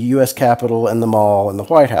the U.S. Capitol and the Mall and the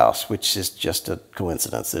White House, which is just a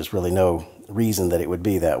coincidence. There's really no reason that it would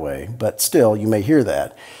be that way. But still, you may hear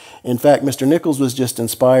that. In fact, Mr. Nichols was just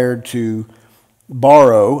inspired to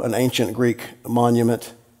borrow an ancient Greek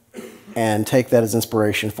monument and take that as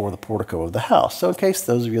inspiration for the portico of the house. So in case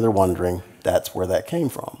those of you that are wondering, that's where that came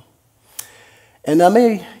from. And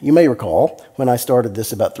you may recall, when I started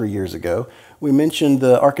this about 3 years ago, we mentioned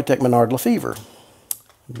the architect Menard Lefevre.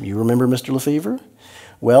 You remember Mr. Lefevre?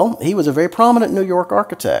 Well, he was a very prominent New York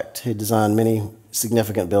architect. He designed many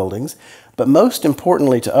significant buildings, but most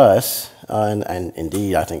importantly to us, and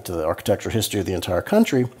indeed I think to the architectural history of the entire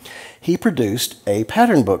country, he produced a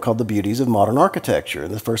pattern book called The Beauties of Modern Architecture,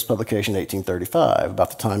 in the first publication in 1835, about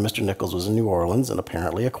the time Mr. Nichols was in New Orleans and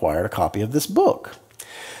apparently acquired a copy of this book.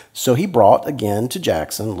 So he brought, again, to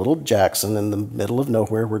Jackson, little Jackson in the middle of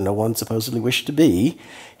nowhere where no one supposedly wished to be,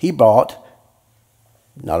 he brought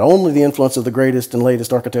not only the influence of the greatest and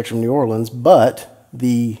latest architecture from New Orleans, but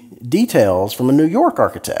the details from a New York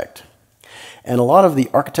architect. And a lot of the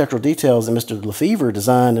architectural details that Mr. Lefevre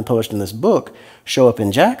designed and published in this book show up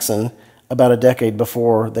in Jackson about a decade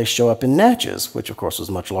before they show up in Natchez, which of course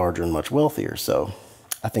was much larger and much wealthier. So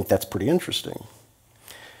I think that's pretty interesting.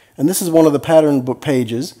 And this is one of the pattern book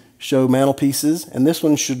pages, show mantelpieces, and this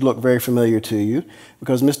one should look very familiar to you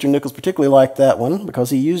because Mr. Nichols particularly liked that one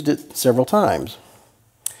because he used it several times.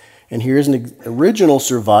 And here's an original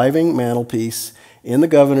surviving mantelpiece in the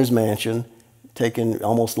governor's mansion, taken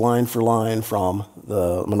almost line for line from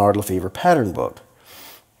the Menard Lefevre pattern book.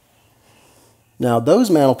 Now, those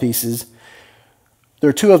mantelpieces, there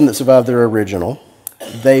are two of them that survived their original.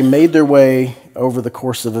 They made their way over the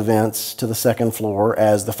course of events to the second floor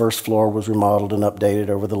as the first floor was remodeled and updated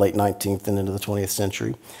over the late 19th and into the 20th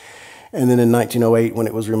century. And then in 1908, when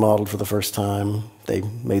it was remodeled for the first time, they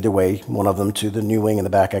made their way, one of them, to the new wing in the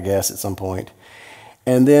back, I guess, at some point.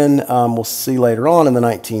 And then we'll see later on in the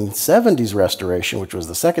 1970s restoration, which was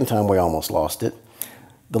the second time we almost lost it,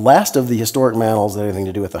 the last of the historic mantels that had anything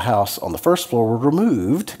to do with the house on the first floor were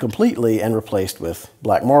removed completely and replaced with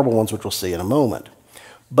black marble ones, which we'll see in a moment.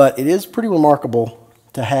 But it is pretty remarkable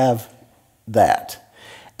to have that.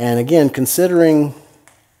 And again, considering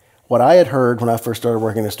what I had heard when I first started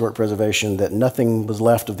working in historic preservation, that nothing was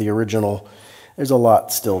left of the original, there's a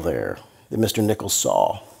lot still there that Mr. Nichols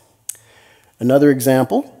saw. Another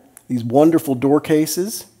example, these wonderful door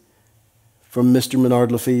cases from Mr.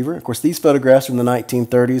 Menard Lefevre. Of course, these photographs are from the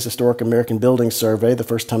 1930s Historic American Building Survey, the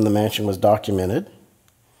first time the mansion was documented.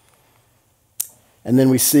 And then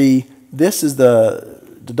we see, this is the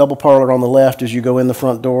double parlor on the left as you go in the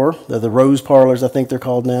front door. They're the rose parlors, I think they're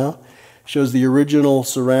called now. Shows the original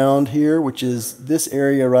surround here, which is this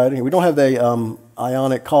area right here. We don't have the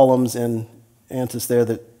ionic columns in Antis there,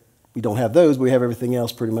 that we don't have those, but we have everything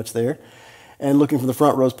else pretty much there. And looking from the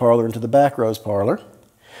front rose parlor into the back rose parlor.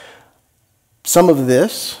 Some of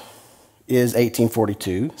this is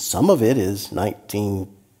 1842. Some of it is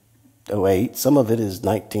 1908. Some of it is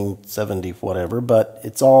 1970, whatever, but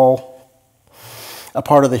it's all a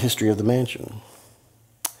part of the history of the mansion.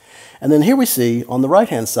 And then here we see on the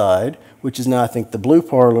right-hand side, which is now, I think, the blue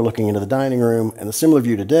parlor looking into the dining room, and the similar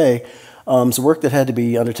view today, some work that had to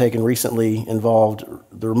be undertaken recently involved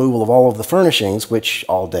the removal of all of the furnishings, which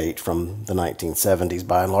all date from the 1970s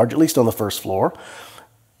by and large, at least on the first floor.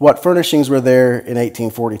 What furnishings were there in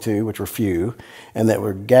 1842, which were few, and that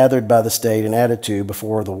were gathered by the state and added to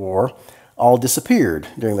before the war, all disappeared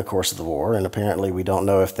during the course of the war, and apparently we don't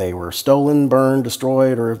know if they were stolen, burned,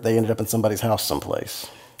 destroyed, or if they ended up in somebody's house someplace.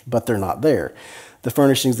 But they're not there. The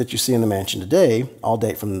furnishings that you see in the mansion today all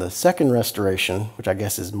date from the second restoration, which I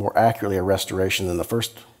guess is more accurately a restoration than the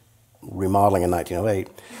first remodeling in 1908,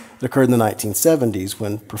 that occurred in the 1970s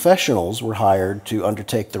when professionals were hired to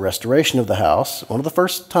undertake the restoration of the house, one of the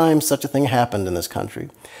first times such a thing happened in this country.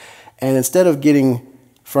 And instead of getting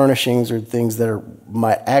furnishings or things that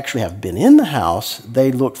might actually have been in the house,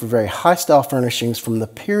 they looked for very high-style furnishings from the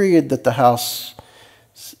period that the house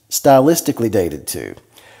stylistically dated to.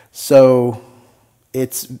 So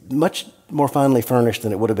it's much more finely furnished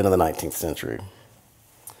than it would have been in the 19th century.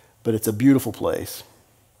 But it's a beautiful place.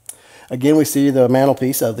 Again, we see the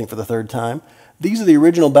mantelpiece, I think for the third time. These are the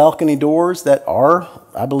original balcony doors that are,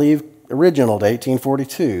 I believe, original to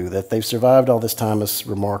 1842. That they've survived all this time is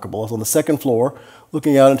remarkable. It's on the second floor,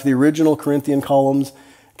 looking out into the original Corinthian columns,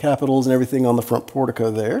 capitals, and everything on the front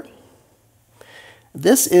portico there.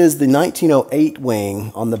 This is the 1908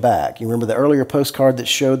 wing on the back. You remember the earlier postcard that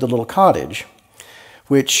showed the little cottage,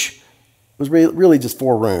 which was really just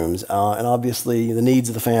 4 rooms. And obviously the needs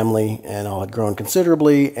of the family and all had grown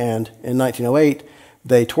considerably. And in 1908,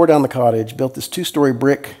 they tore down the cottage, built this 2-story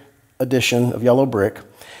brick addition of yellow brick,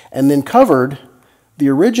 and then covered the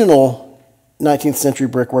original 19th century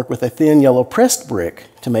brickwork with a thin yellow pressed brick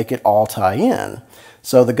to make it all tie in.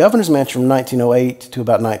 So the governor's mansion from 1908 to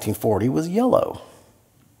about 1940 was yellow.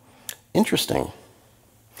 Interesting.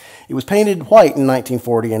 It was painted white in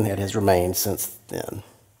 1940 and it has remained since then.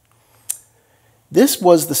 This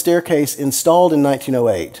was the staircase installed in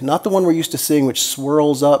 1908, not the one we're used to seeing which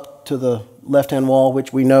swirls up to the left-hand wall,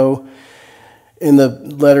 which we know in the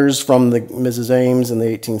letters from the Mrs. Ames in the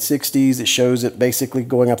 1860s. It shows it basically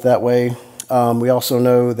going up that way. We also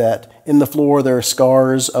know that in the floor there are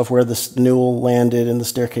scars of where the newel landed and the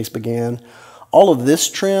staircase began. All of this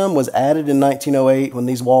trim was added in 1908 when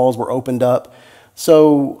these walls were opened up.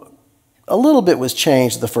 So a little bit was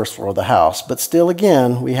changed to the first floor of the house, but still,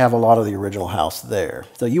 again, we have a lot of the original house there.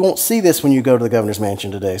 So you won't see this when you go to the governor's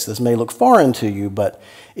mansion today, so this may look foreign to you, but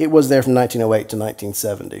it was there from 1908 to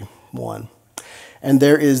 1971. And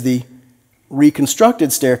there is the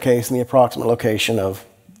reconstructed staircase in the approximate location of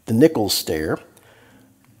the Nichols stair.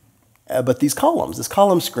 But these columns, this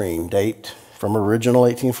column screen date from original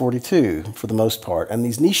 1842 for the most part, and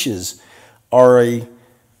these niches are a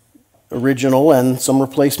original and some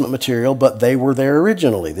replacement material, but they were there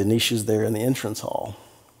originally, the niches there in the entrance hall.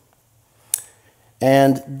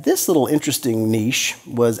 And this little interesting niche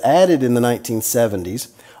was added in the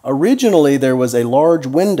 1970s. Originally, there was a large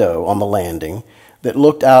window on the landing that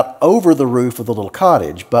looked out over the roof of the little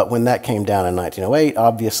cottage, but when that came down in 1908,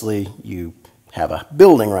 obviously you have a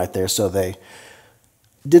building right there, so they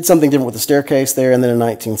did something different with the staircase there, and then in the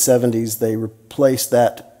 1970s, they replaced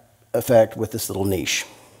that effect with this little niche.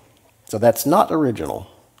 So that's not original.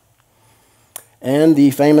 And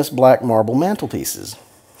the famous black marble mantelpieces,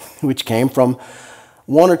 which came from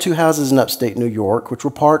 1 or 2 houses in upstate New York, which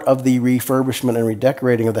were part of the refurbishment and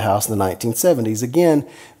redecorating of the house in the 1970s. Again,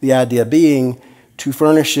 the idea being to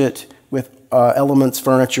furnish it with elements,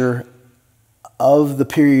 furniture of the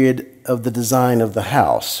period of the design of the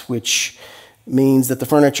house, which means that the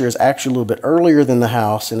furniture is actually a little bit earlier than the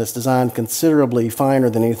house and it's designed considerably finer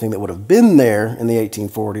than anything that would have been there in the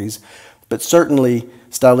 1840s, but certainly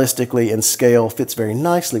stylistically and scale fits very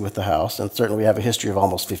nicely with the house, and certainly we have a history of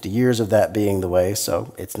almost 50 years of that being the way,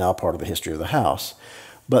 so it's now part of the history of the house.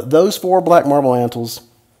 But those 4 black marble mantels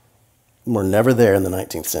were never there in the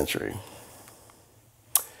 19th century.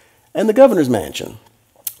 And the governor's mansion,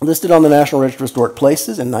 listed on the National Register of Historic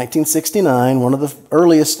Places in 1969, one of the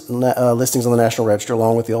earliest listings on the National Register,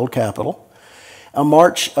 along with the Old Capitol. On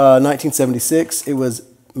March 1976, it was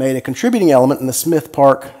made a contributing element in the Smith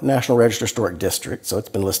Park National Register Historic District, so it's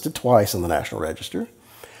been listed twice in the National Register.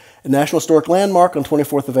 A National Historic Landmark on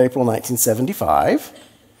 24th of April 1975.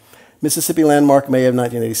 Mississippi Landmark May of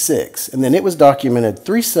 1986. And then it was documented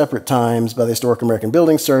 3 separate times by the Historic American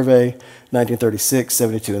Building Survey, 1936,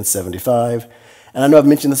 72, and 75. And I know I've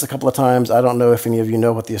mentioned this a couple of times. I don't know if any of you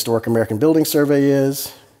know what the Historic American Building Survey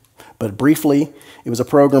is, but briefly, it was a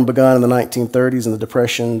program begun in the 1930s in the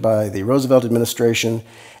Depression by the Roosevelt administration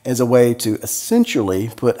as a way to essentially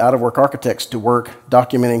put out-of-work architects to work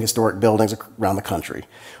documenting historic buildings around the country,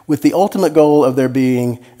 with the ultimate goal of there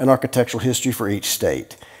being an architectural history for each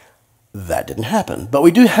state. That didn't happen, but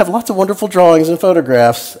we do have lots of wonderful drawings and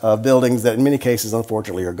photographs of buildings that in many cases,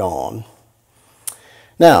 unfortunately, are gone.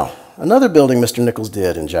 Now, another building Mr. Nichols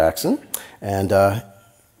did in Jackson, and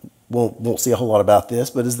won't see a whole lot about this,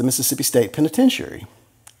 but is the Mississippi State Penitentiary,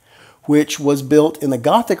 which was built in the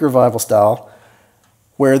Gothic Revival style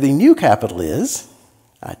where the new Capitol is.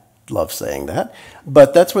 I love saying that,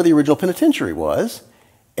 but that's where the original penitentiary was,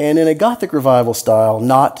 and in a Gothic Revival style,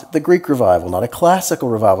 not the Greek Revival, not a classical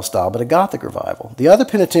Revival style, but a Gothic Revival. The other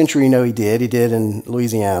penitentiary, he did in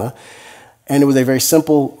Louisiana, and it was a very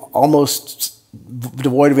simple, almost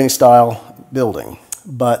devoid of any style building.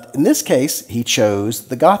 But in this case, he chose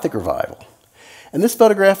the Gothic Revival. And this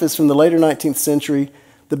photograph is from the later 19th century.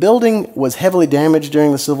 The building was heavily damaged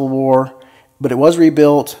during the Civil War, but it was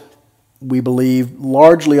rebuilt, we believe,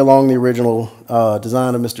 largely along the original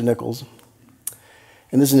design of Mr. Nichols.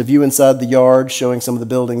 And this is a view inside the yard showing some of the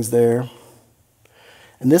buildings there.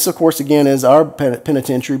 And this, of course, again, is our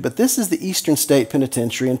penitentiary, but this is the Eastern State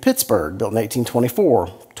Penitentiary in Pittsburgh, built in 1824,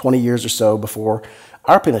 20 years or so before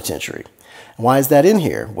our penitentiary. And why is that in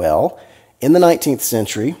here? Well, in the 19th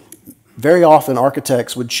century, very often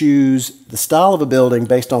architects would choose the style of a building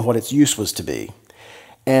based on what its use was to be.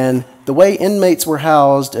 And the way inmates were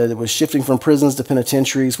housed, it was shifting from prisons to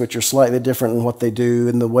penitentiaries, which are slightly different in what they do,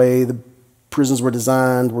 and the way the prisons were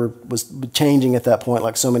designed was changing at that point,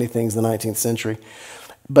 like so many things in the 19th century.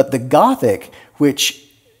 But the Gothic, which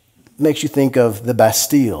makes you think of the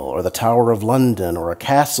Bastille or the Tower of London or a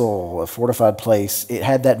castle, a fortified place, it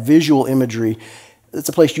had that visual imagery. It's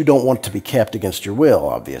a place you don't want to be kept against your will,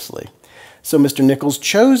 obviously. So Mr. Nichols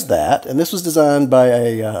chose that, and this was designed by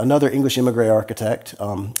another English immigrant architect,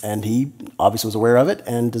 and he obviously was aware of it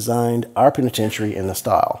and designed our penitentiary in the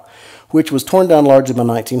style, which was torn down largely by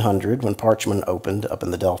 1900 when Parchman opened up in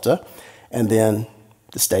the Delta, and then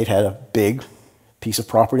the state had a big piece of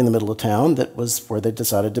property in the middle of town that was where they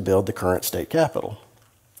decided to build the current state capitol.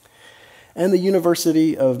 And the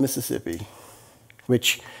University of Mississippi,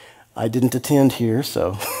 which I didn't attend here,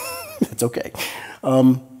 so it's okay.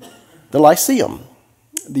 The Lyceum,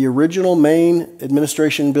 the original main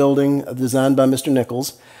administration building designed by Mr.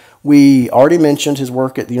 Nichols. We already mentioned his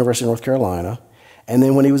work at the University of North Carolina. And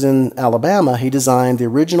then when he was in Alabama, he designed the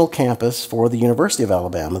original campus for the University of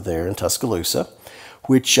Alabama there in Tuscaloosa,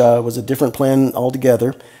 which was a different plan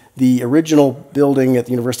altogether. The original building at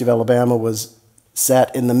the University of Alabama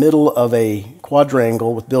sat in the middle of a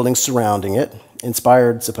quadrangle with buildings surrounding it,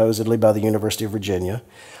 inspired supposedly by the University of Virginia.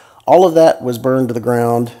 All of that was burned to the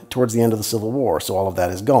ground towards the end of the Civil War, so all of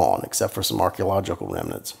that is gone, except for some archaeological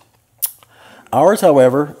remnants. Ours,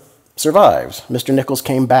 however, survives. Mr. Nichols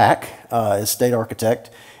came back as state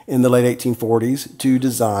architect in the late 1840s to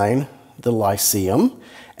design the Lyceum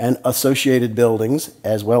and associated buildings,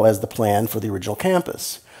 as well as the plan for the original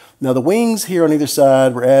campus. Now, the wings here on either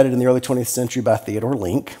side were added in the early 20th century by Theodore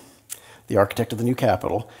Link, the architect of the new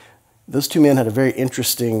Capitol. Those two men had a very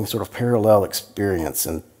interesting sort of parallel experience,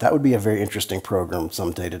 and that would be a very interesting program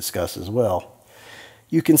someday to discuss as well.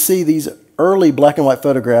 You can see these early black and white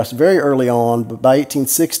photographs very early on, but by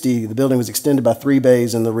 1860, the building was extended by 3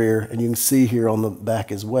 bays in the rear, and you can see here on the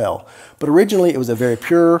back as well. But originally, it was a very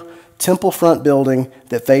pure temple front building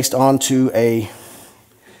that faced onto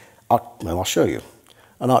I'll show you,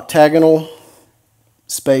 an octagonal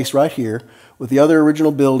space right here with the other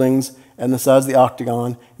original buildings and the sides of the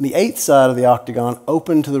octagon, and the 8th side of the octagon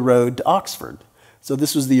open to the road to Oxford. So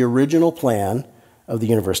this was the original plan of the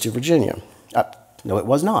University of Virginia. No, it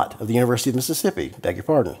was not, of the University of Mississippi, beg your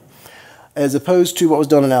pardon. As opposed to what was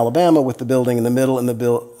done in Alabama with the building in the middle and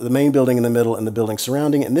the main building in the middle and the building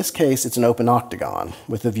surrounding. In this case, it's an open octagon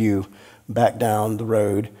with a view back down the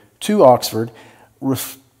road to Oxford,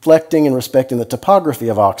 reflecting and respecting the topography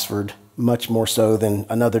of Oxford much more so than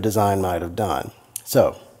another design might have done.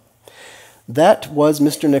 So, that was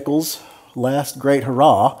Mr. Nichols' last great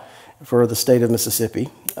hurrah for the state of Mississippi.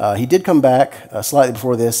 He did come back slightly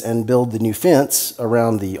before this and build the new fence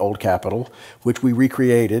around the old Capitol, which we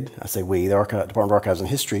recreated. I say we, the Department of Archives and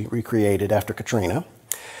History recreated after Katrina.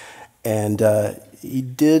 And he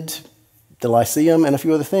did the Lyceum and a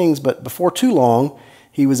few other things, but before too long,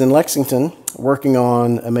 he was in Lexington working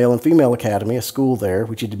on a male and female academy, a school there,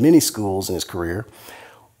 which he did many schools in his career.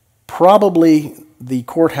 Probably the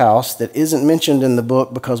courthouse that isn't mentioned in the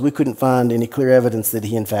book because we couldn't find any clear evidence that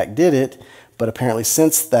he in fact did it, but apparently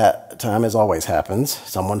since that time, as always happens,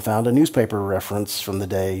 someone found a newspaper reference from the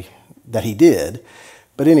day that he did.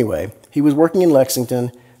 But anyway, he was working in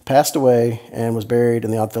Lexington, passed away, and was buried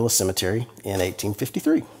in the Oddfellows Cemetery in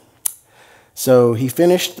 1853. So he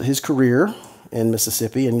finished his career in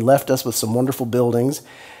Mississippi and left us with some wonderful buildings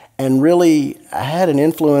and really had an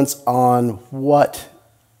influence on what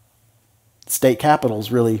state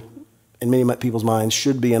capitals really, in many people's minds,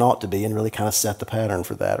 should be and ought to be, and really kind of set the pattern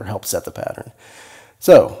for that, or help set the pattern.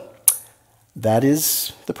 So, that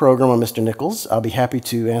is the program on Mr. Nichols. I'll be happy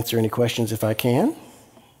to answer any questions if I can.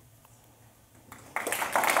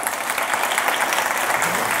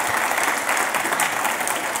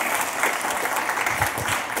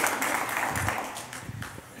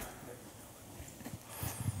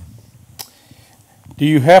 Do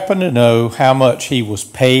you happen to know how much he was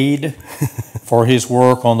paid for his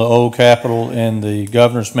work on the old Capitol and the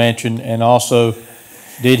governor's mansion? And also,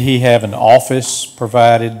 did he have an office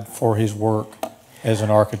provided for his work as an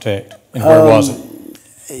architect? And where was it?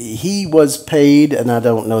 He was paid, and I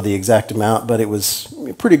don't know the exact amount, but it was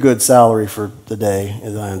a pretty good salary for the day,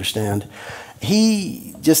 as I understand.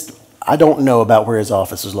 I don't know about where his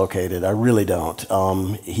office is located. I really don't.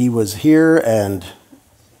 He was here and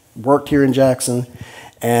worked here in Jackson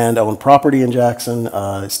and owned property in Jackson,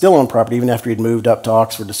 still owned property even after he'd moved up to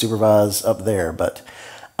Oxford to supervise up there. But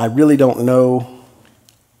I really don't know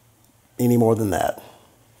any more than that.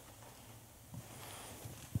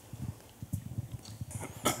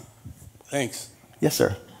 Thanks. Yes,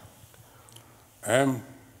 sir.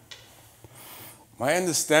 My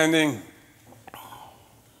understanding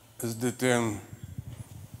is that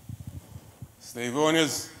slave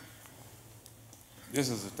owners, this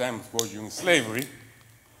is the time, of course, during slavery,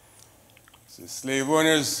 so slave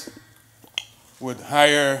owners would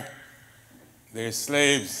hire their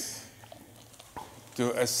slaves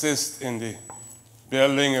to assist in the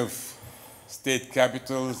building of state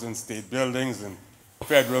capitals and state buildings and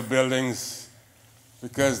federal buildings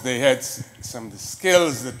because they had some of the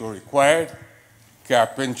skills that were required,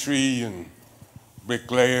 carpentry and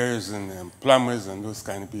bricklayers and plumbers and those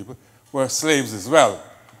kind of people were slaves as well.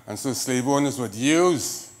 And so slave owners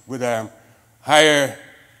would hire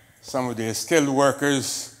some of their skilled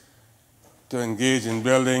workers to engage in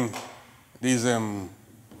building these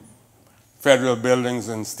federal buildings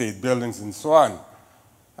and state buildings and so on.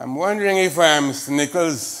 I'm wondering if Mr.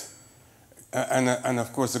 Nichols, and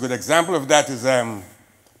of course a good example of that is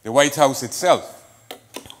the White House itself,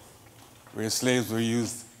 where slaves were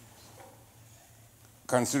used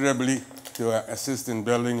considerably to assist in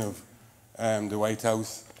building of the White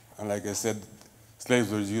House. And like I said, slaves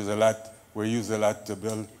were used a lot to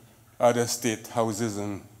build other state houses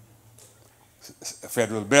and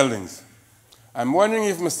federal buildings. I'm wondering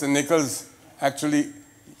if Mr. Nichols actually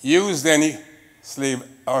used any slave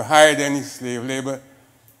or hired any slave labor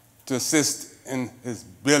to assist in his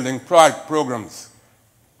building programs.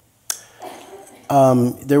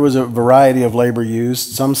 There was a variety of labor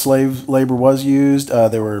used. Some slave labor was used.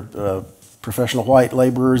 There were professional white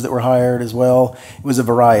laborers that were hired as well. It was a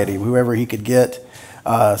variety, whoever he could get.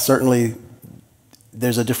 Certainly,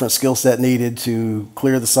 there's a different skill set needed to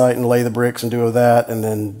clear the site and lay the bricks and do all that, and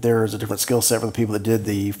then there's a different skill set for the people that did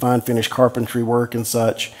the fine finish carpentry work and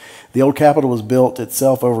such. The old Capitol was built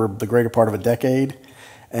itself over the greater part of a decade,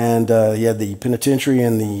 and you had the penitentiary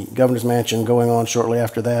and the governor's mansion going on shortly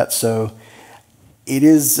after that, so it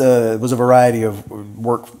was a variety of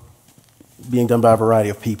work being done by a variety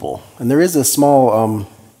of people. And there is a small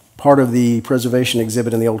part of the preservation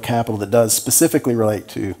exhibit in the old Capitol that does specifically relate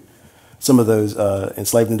to some of those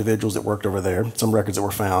enslaved individuals that worked over there, some records that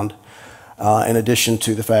were found, in addition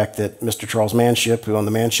to the fact that Mr. Charles Manship, who owned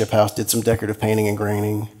the Manship House, did some decorative painting and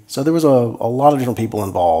graining. So there was a lot of different people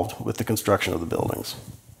involved with the construction of the buildings.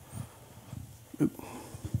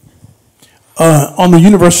 On the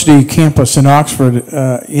university campus in Oxford,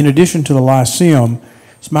 in addition to the Lyceum,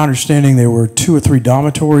 it's my understanding there were 2 or 3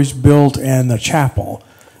 dormitories built and the chapel.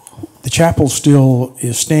 The chapel still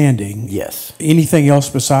is standing. Yes. Anything else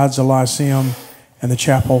besides the Lyceum and the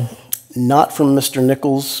chapel? Not from Mr.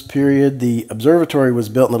 Nichols' period. The observatory was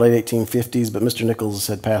built in the late 1850s, but Mr. Nichols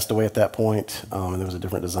had passed away at that point, and there was a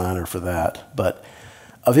different designer for that. But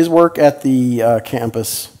of his work at the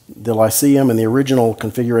campus, the Lyceum and the original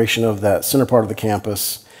configuration of that center part of the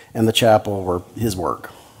campus and the chapel were his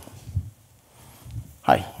work.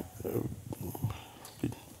 Hi.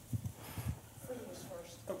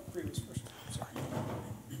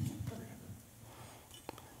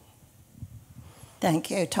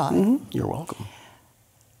 Thank you, Todd. Mm-hmm. You're welcome.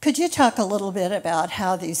 Could you talk a little bit about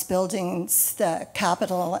how these buildings, the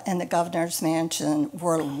Capitol and the Governor's Mansion,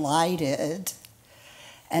 were lighted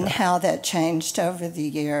and how that changed over the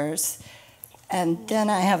years? And then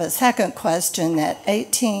I have a second question, that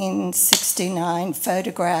 1869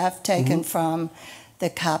 photograph taken from the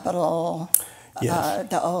Capitol, Yes.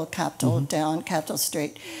 the old Capitol down Capitol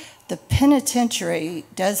Street. The penitentiary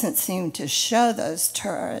doesn't seem to show those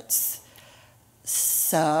turrets.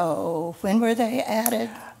 So when were they added?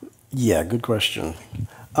 Yeah, good question.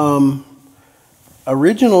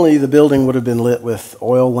 Originally, the building would have been lit with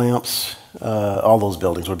oil lamps. All those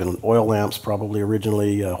buildings would have been oil lamps, probably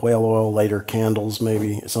originally whale oil, later candles,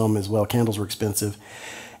 maybe some as well. Candles were expensive.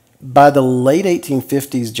 By the late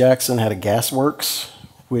 1850s, Jackson had a gas works,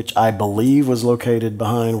 which I believe was located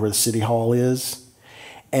behind where the City Hall is.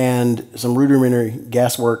 And some rudimentary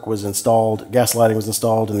gas work was installed, gas lighting was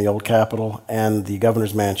installed in the old Capitol and the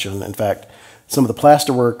Governor's Mansion. In fact, some of the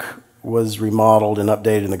plasterwork was remodeled and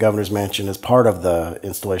updated in the Governor's Mansion as part of the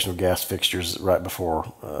installation of gas fixtures right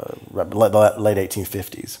before, late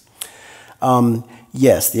 1850s.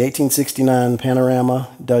 Yes, the 1869 panorama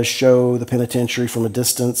does show the penitentiary from a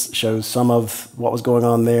distance, shows some of what was going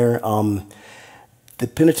on there. The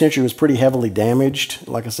penitentiary was pretty heavily damaged,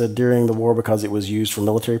 like I said, during the war because it was used for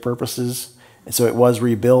military purposes. And so it was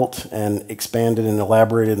rebuilt and expanded and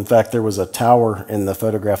elaborated. In fact, there was a tower in the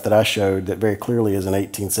photograph that I showed that very clearly is an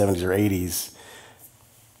 1870s or 80s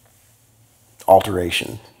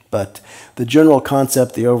alteration. But the general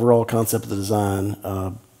concept, the overall concept of the design,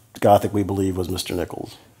 Gothic, we believe, was Mr.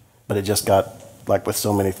 Nichols. But it just got, like with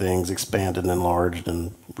so many things, expanded and enlarged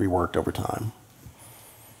and reworked over time.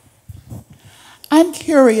 I'm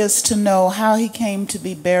curious to know how he came to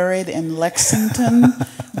be buried in Lexington,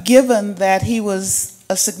 given that he was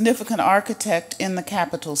a significant architect in the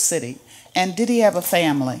capital city. And did he have a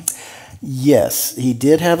family? Yes, he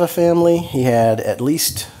did have a family. He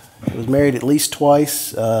was married at least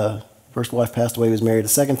twice. First wife passed away, he was married a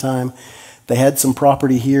second time. They had some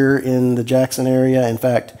property here in the Jackson area. In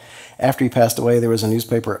fact, after he passed away, there was a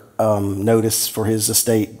newspaper notice for his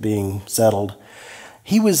estate being settled.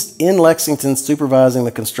 He was in Lexington supervising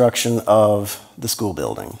the construction of the school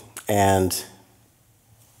building and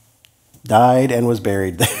died and was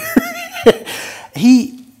buried there.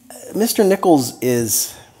 Mr. Nichols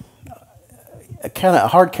is a kind of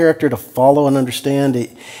hard character to follow and understand.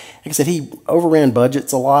 Like I said, he overran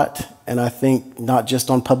budgets a lot, and I think not just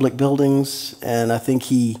on public buildings, and I think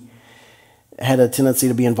he had a tendency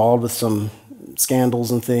to be involved with some scandals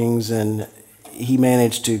and things, and he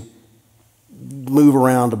managed to move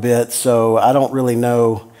around a bit, so I don't really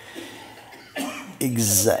know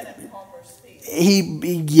exactly.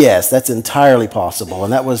 Yes, that's entirely possible,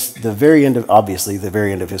 and that was the very end of, obviously, the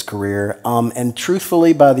very end of his career. And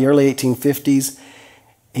truthfully, by the early 1850s,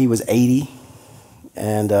 he was 80,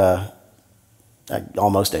 and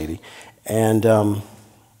almost 80, and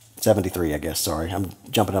 73, I guess. Sorry, I'm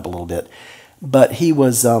jumping up a little bit, but he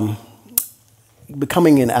was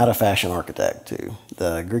becoming an out-of-fashion architect too.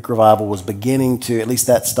 The Greek Revival was beginning to, at least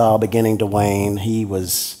that style, beginning to wane. He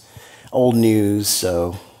was old news,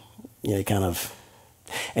 so. He kind of,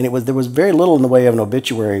 and there was very little in the way of an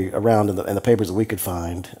obituary around in the papers that we could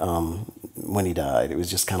find when he died. It was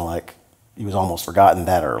just kind of like he was almost forgotten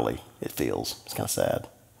that early. It feels it's kind of sad.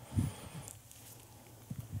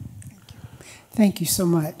 Thank you so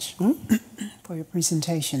much for your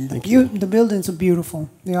presentation. Thank you. The buildings are beautiful.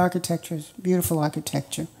 The architecture is beautiful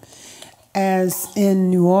architecture. As in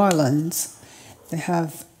New Orleans, they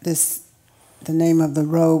have the name of the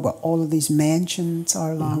road, but all of these mansions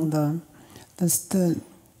are along the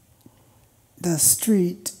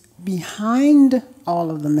street. Behind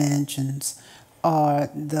all of the mansions are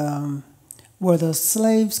were the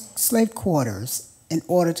slave quarters in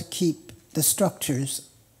order to keep the structures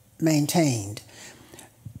maintained.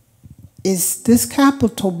 Is this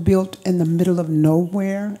Capitol built in the middle of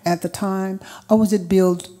nowhere at the time, or was it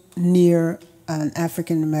built near an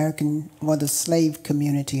African American or the slave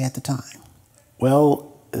community at the time?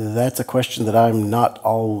 Well, that's a question that I'm not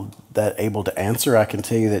all that able to answer. I can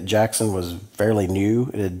tell you that Jackson was fairly new.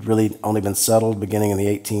 It had really only been settled beginning in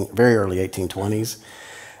the very early 1820s.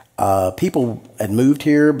 People had moved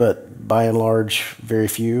here, but by and large, very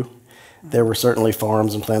few. There were certainly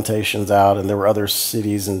farms and plantations out, and there were other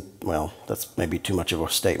cities and, well, that's maybe too much of a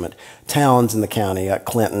statement, towns in the county,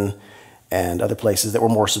 Clinton, and other places that were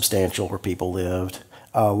more substantial where people lived.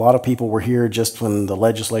 A lot of people were here just when the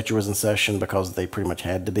legislature was in session because they pretty much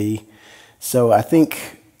had to be. So I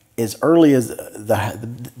think as early as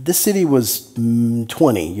this city was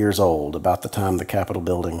 20 years old about the time the Capitol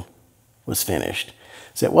building was finished.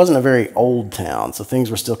 So it wasn't a very old town. So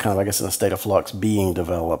things were still kind of, I guess, in a state of flux, being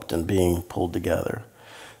developed and being pulled together.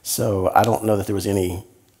 So I don't know that there was any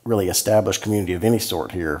really established community of any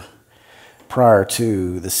sort here prior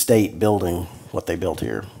to the state building what they built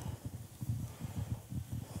here.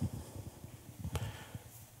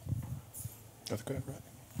 That's good, right?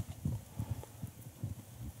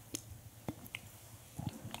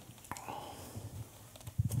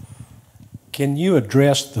 Can you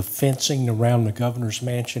address the fencing around the governor's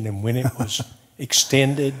mansion and when it was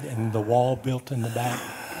extended and the wall built in the back?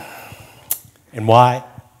 And why?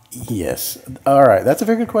 Yes. All right. That's a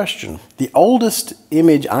very good question. The oldest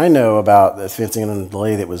image I know about the fencing and the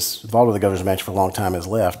lady that was involved with the governor's mansion for a long time has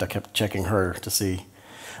left. I kept checking her to see.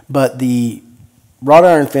 But the wrought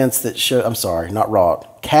iron fence that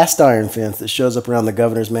cast iron fence that shows up around the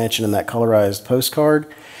governor's mansion in that colorized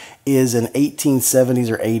postcard is an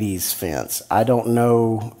 1870s or 80s fence. I don't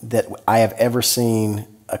know that I have ever seen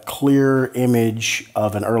a clear image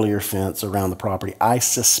of an earlier fence around the property. I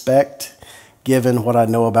suspect, given what I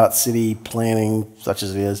know about city planning, such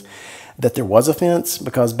as it is, that there was a fence,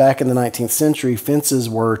 because back in the 19th century, fences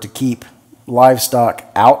were to keep livestock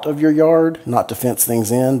out of your yard, not to fence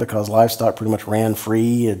things in, because livestock pretty much ran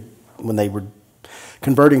free. When they were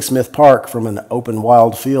converting Smith Park from an open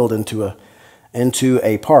wild field into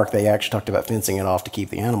a park, they actually talked about fencing it off to keep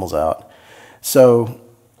the animals out. So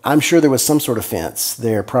I'm sure there was some sort of fence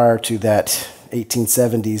there prior to that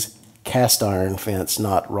 1870s cast iron fence,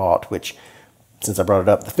 not wrought, which, since I brought it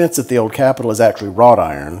up, the fence at the old Capitol is actually wrought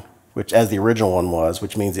iron, which, as the original one was,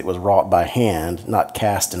 which means it was wrought by hand, not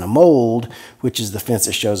cast in a mold, which is the fence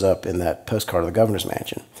that shows up in that postcard of the governor's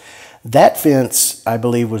mansion. That fence, I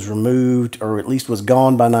believe, was removed, or at least was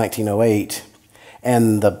gone by 1908,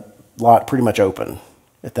 and the lot pretty much open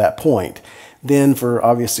at that point. Then, for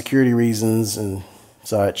obvious security reasons and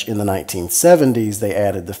such, in the 1970s, they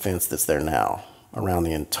added the fence that's there now around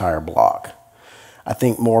the entire block. I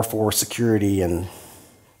think more for security and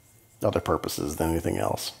other purposes than anything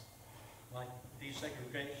else. Like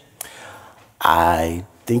desegregation? I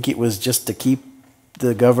think it was just to keep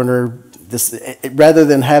the governor, rather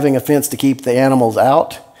than having a fence to keep the animals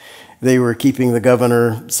out, they were keeping the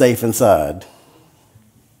governor safe inside.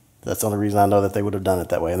 That's the only reason I know that they would have done it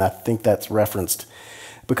that way. And I think that's referenced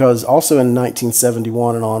because also in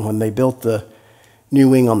 1971 and on, when they built the new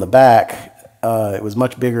wing on the back, it was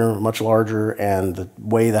much bigger, much larger, and the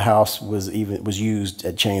way the house was used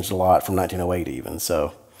had changed a lot from 1908 even.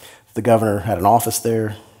 So the governor had an office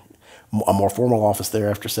there, a more formal office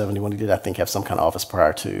there after 71. He did, I think, have some kind of office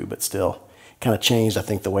prior to, but still kind of changed, I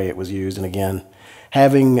think, the way it was used. And again,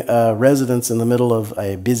 having residents in the middle of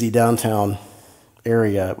a busy downtown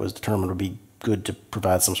area, it was determined would be good to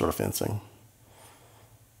provide some sort of fencing.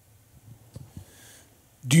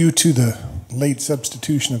 Due to the late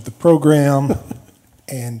substitution of the program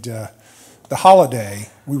and the holiday,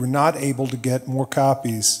 we were not able to get more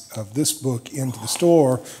copies of this book into the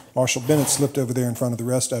store. Marshall Bennett slipped over there in front of the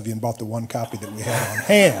rest of you and bought the one copy that we had on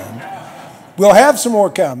hand. We'll have some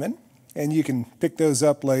more coming, and you can pick those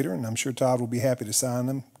up later, and I'm sure Todd will be happy to sign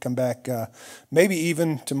them. Come back maybe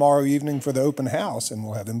even tomorrow evening for the open house, and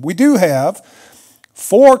we'll have them. We do have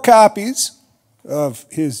 4 copies of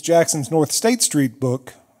his Jackson's North State Street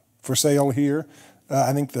book for sale here.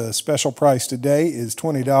 I think the special price today is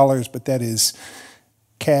 $20, but that is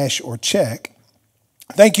cash or check.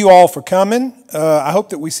 Thank you all for coming. I hope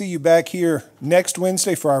that we see you back here next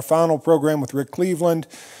Wednesday for our final program with Rick Cleveland,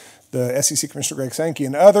 the SEC Commissioner Greg Sankey,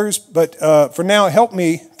 and others. But for now, help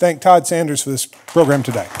me thank Todd Sanders for this program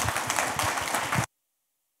today.